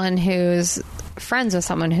someone who's friends with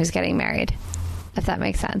someone who's getting married? If that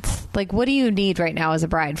makes sense. Like, what do you need right now as a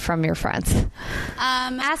bride from your friends?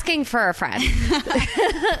 Asking for a friend.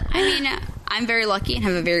 I mean, I'm very lucky and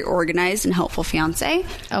have a very organized and helpful fiance.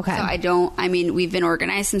 Okay. So we've been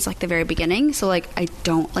organized since like the very beginning. So like, I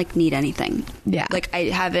don't like need anything. Yeah. Like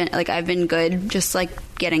I've been good just like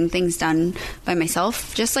getting things done by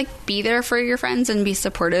myself. Just like be there for your friends and be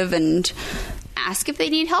supportive and ask if they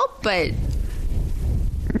need help. But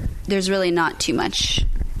there's really not too much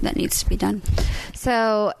that needs to be done.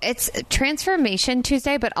 So it's Transformation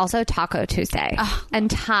Tuesday, but also Taco Tuesday. And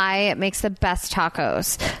Ty makes the best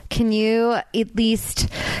tacos. Can you at least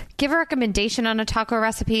give a recommendation on a taco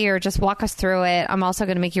recipe or just walk us through it? I'm also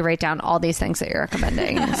going to make you write down all these things that you're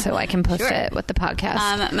recommending so I can post it with the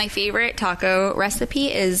podcast. My favorite taco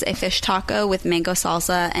recipe is a fish taco with mango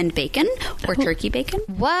salsa and bacon or turkey bacon.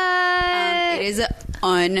 What? It is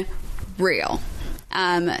unreal.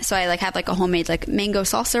 So I like have like a homemade like mango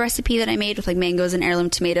salsa recipe that I made with like mangoes and heirloom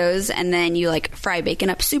tomatoes, and then you like fry bacon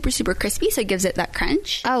up super crispy, so it gives it that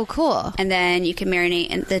crunch. Oh, cool. And then you can marinate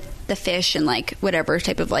in the fish and like whatever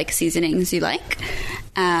type of like seasonings you like.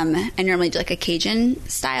 I normally do like a Cajun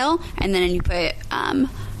style, and then you put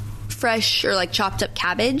fresh or like chopped up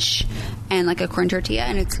cabbage and like a corn tortilla,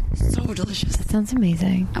 and it's so delicious. That sounds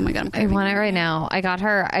amazing. Oh my God, I want it right now.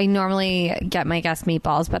 I normally get my guest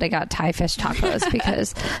meatballs, but I got Thai fish tacos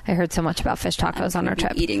because I heard so much about fish tacos on our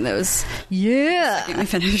trip. Eating those. Yeah. I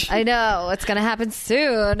finish. I know. It's going to happen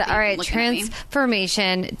soon. All right.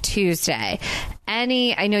 Transformation Tuesday.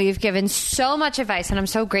 I know you've given so much advice, and I'm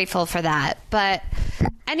so grateful for that, but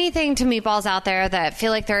anything to meatballs out there that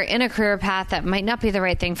feel like they're in a career path that might not be the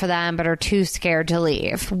right thing for them, but are too scared to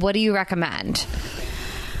leave, what do you recommend?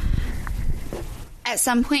 At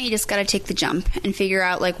some point, you just got to take the jump and figure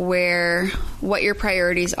out like what your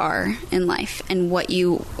priorities are in life, and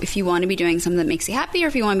if you want to be doing something that makes you happy, or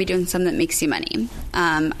if you want to be doing something that makes you money.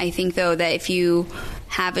 I think though that if you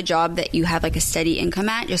have a job that you have like a steady income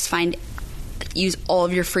at, just use all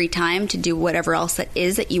of your free time to do whatever else that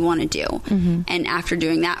is that you want to do. Mm-hmm. And after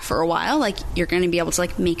doing that for a while, like you're going to be able to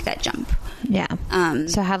like make that jump. Yeah.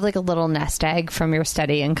 So have like a little nest egg from your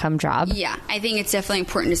steady income job. Yeah. I think it's definitely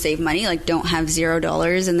important to save money. Like don't have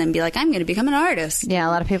 $0 and then be like, I'm going to become an artist. Yeah. A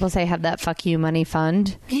lot of people say have that fuck you money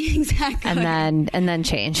fund. Exactly. And then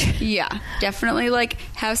change. Yeah. Definitely like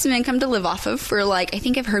have some income to live off of for like, I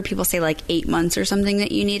think I've heard people say like 8 months or something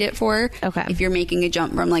that you need it for. Okay. If you're making a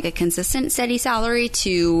jump from like a consistent steady salary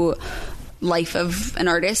to life of an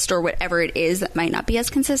artist or whatever it is that might not be as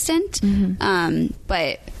consistent. Mm-hmm.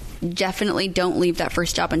 But definitely don't leave that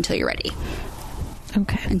first job until you're ready.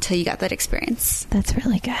 Okay. Until you got that experience. That's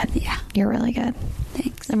really good. Yeah. You're really good.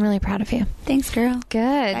 Thanks. I'm really proud of you. Thanks, girl. Good.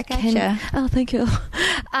 Back at ya. Oh, thank you.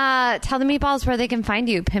 Tell the meatballs where they can find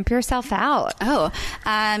you. Pimp yourself out.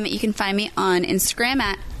 You can find me on Instagram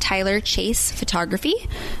at Tyler Chase Photography.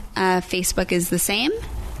 Facebook is the same.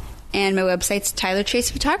 And my website's Tyler Chase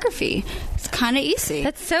Photography. It's kind of easy.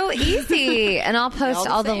 That's so easy. And I'll post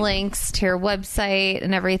all the links to your website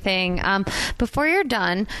and everything. Before you're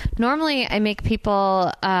done, normally I make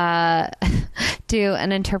people do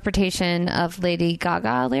an interpretation of Lady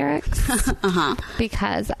Gaga lyrics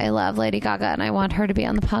because I love Lady Gaga and I want her to be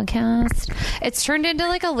on the podcast. It's turned into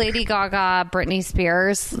like a Lady Gaga, Britney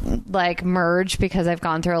Spears like merge because I've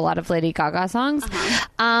gone through a lot of Lady Gaga songs.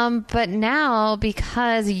 But now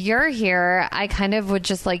because you're here, I kind of would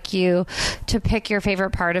just like you to pick your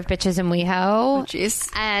favorite part of Bitches and WeHo.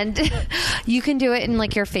 Jeez. And you can do it in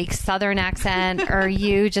like your fake Southern accent or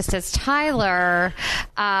you just as Tyler.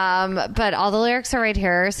 But all the lyrics are right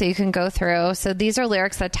here, so you can go through. So these are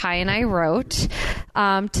lyrics that Ty and I wrote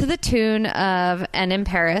to the tune of "And in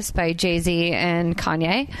Paris" by Jay-Z and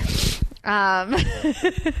Kanye.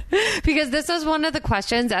 Because this was one of the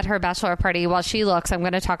questions at her bachelor party. While she looks, I'm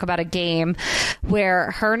going to talk about a game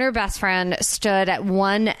where her and her best friend stood at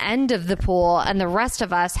one end of the pool and the rest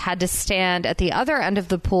of us had to stand at the other end of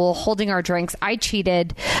the pool holding our drinks. I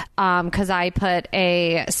cheated because I put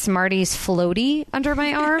a Smarties floaty under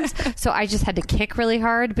my arms, so I just had to kick really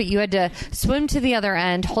hard, but you had to swim to the other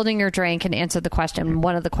end holding your drink and answer the question.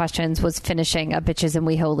 One of the questions was finishing a Bitches and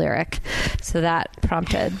WeHo lyric, so that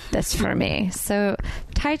prompted this for me. So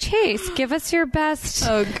Ty Chase, give us your best.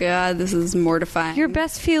 Oh god, this is mortifying. Your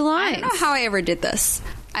best few lines. I don't know how I ever did this.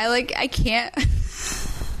 I can't.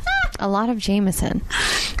 A lot of Jameson.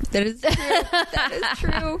 That is true. That is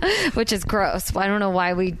true. Which is gross. I don't know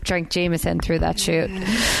why we drank Jameson through that shoot.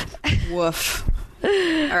 Woof. All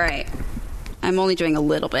right. I'm only doing a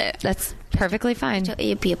little bit. That's perfectly fine.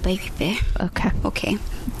 Okay.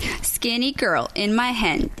 Skinny girl in my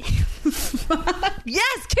hand.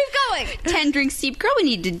 Yes, keep going. 10 drinks deep. Girl, we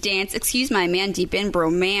need to dance. Excuse my man, deep in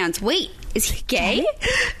bromance. Wait, is he gay?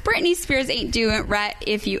 Britney Spears ain't doing right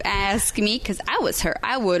if you ask me, because I was her.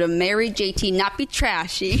 I would have married JT, not be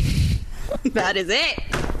trashy. That is it.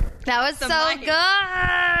 That was so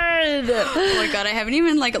good. Oh my god, I haven't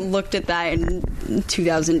even looked at that in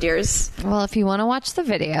 2,000 years. Well, if you want to watch the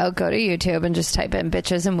video, go to YouTube and just type in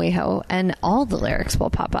Bitches and WeHo and all the lyrics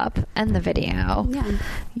will pop up and the video. Yeah.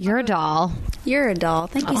 You're a doll. You're a doll.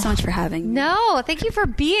 Thank you so much for having me. No, thank you for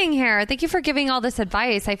being here. Thank you for giving all this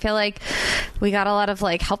advice. I feel like we got a lot of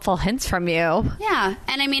helpful hints from you. Yeah.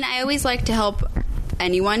 And I mean, I always like to help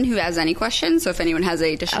anyone who has any questions. So if anyone has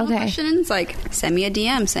any additional questions, send me a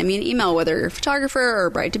DM, send me an email, whether you're a photographer or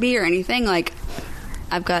bride to be or anything.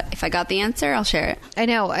 If I got the answer, I'll share it. I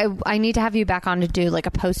know. I need to have you back on to do a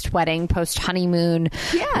post-wedding, post-honeymoon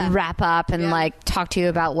wrap up and talk to you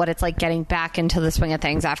about what it's like getting back into the swing of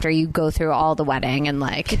things after you go through all the wedding and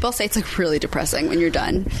People say it's really depressing when you're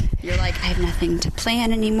done. You're I have nothing to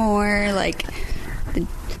plan anymore.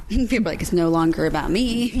 People are it's no longer about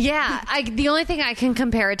me. Yeah. The only thing I can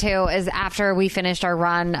compare it to is after we finished our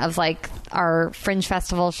run of our Fringe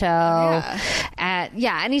Festival show.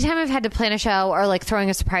 Anytime I've had to plan a show or throwing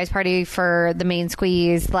a surprise party for the main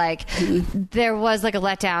squeeze, there was a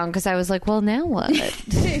letdown because I was well, now what?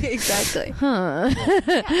 Exactly.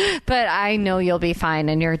 But I know you'll be fine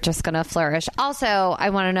and you're just going to flourish. Also, I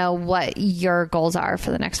want to know what your goals are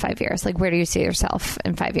for the next 5 years. Where do you see yourself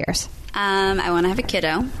in 5 years? I want to have a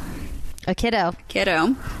kiddo. A kiddo.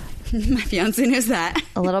 My fiance knows that.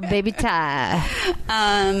 A little baby Ty.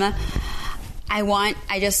 I want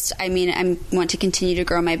to continue to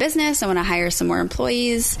grow my business. I want to hire some more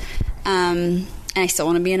employees. And I still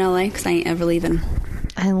want to be in LA because I ain't ever leaving.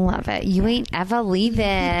 I love it. You ain't ever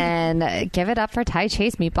leaving. Give it up for Ty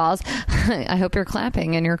Chase, meatballs. I hope you're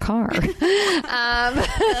clapping in your car. Thank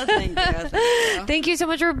you. Thank you so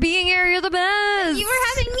much for being here. You're the best. Thank you for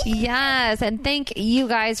having me. Yes. And thank you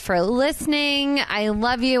guys for listening. I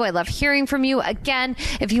love you. I love hearing from you. Again,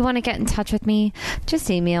 if you want to get in touch with me,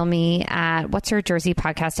 just email me at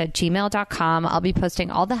whatsyourjerseypodcast@gmail.com. I'll be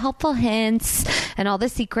posting all the helpful hints and all the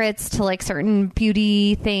secrets to certain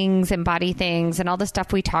beauty things and body things and all the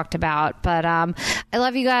stuff we talked about. But I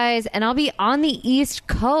love you guys, and I'll be on the East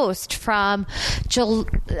Coast from July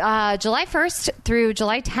 1st through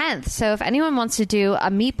July 10th. So if anyone wants to do a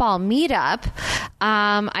meatball meetup,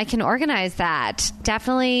 I can organize that.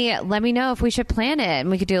 Definitely let me know if we should plan it, and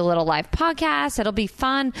we could do a little live podcast. It'll be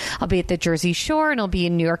fun. I'll be at the Jersey Shore, and I'll be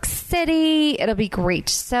in New York City. It'll be great.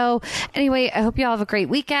 So anyway, I hope you all have a great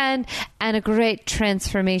weekend and a great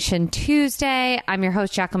Transformation Tuesday. I'm your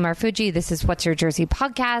host, Jacqueline Marfuji. This is What's Your Jersey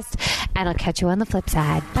podcast, and I'll catch you on the flip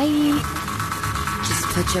side. Bye. Just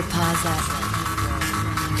put your paws up,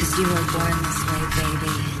 'cause you were born this way,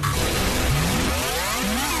 baby.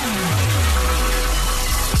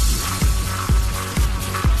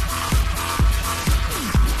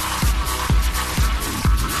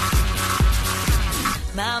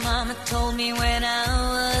 My mama told me when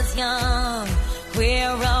I was young, we're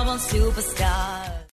all one superstar.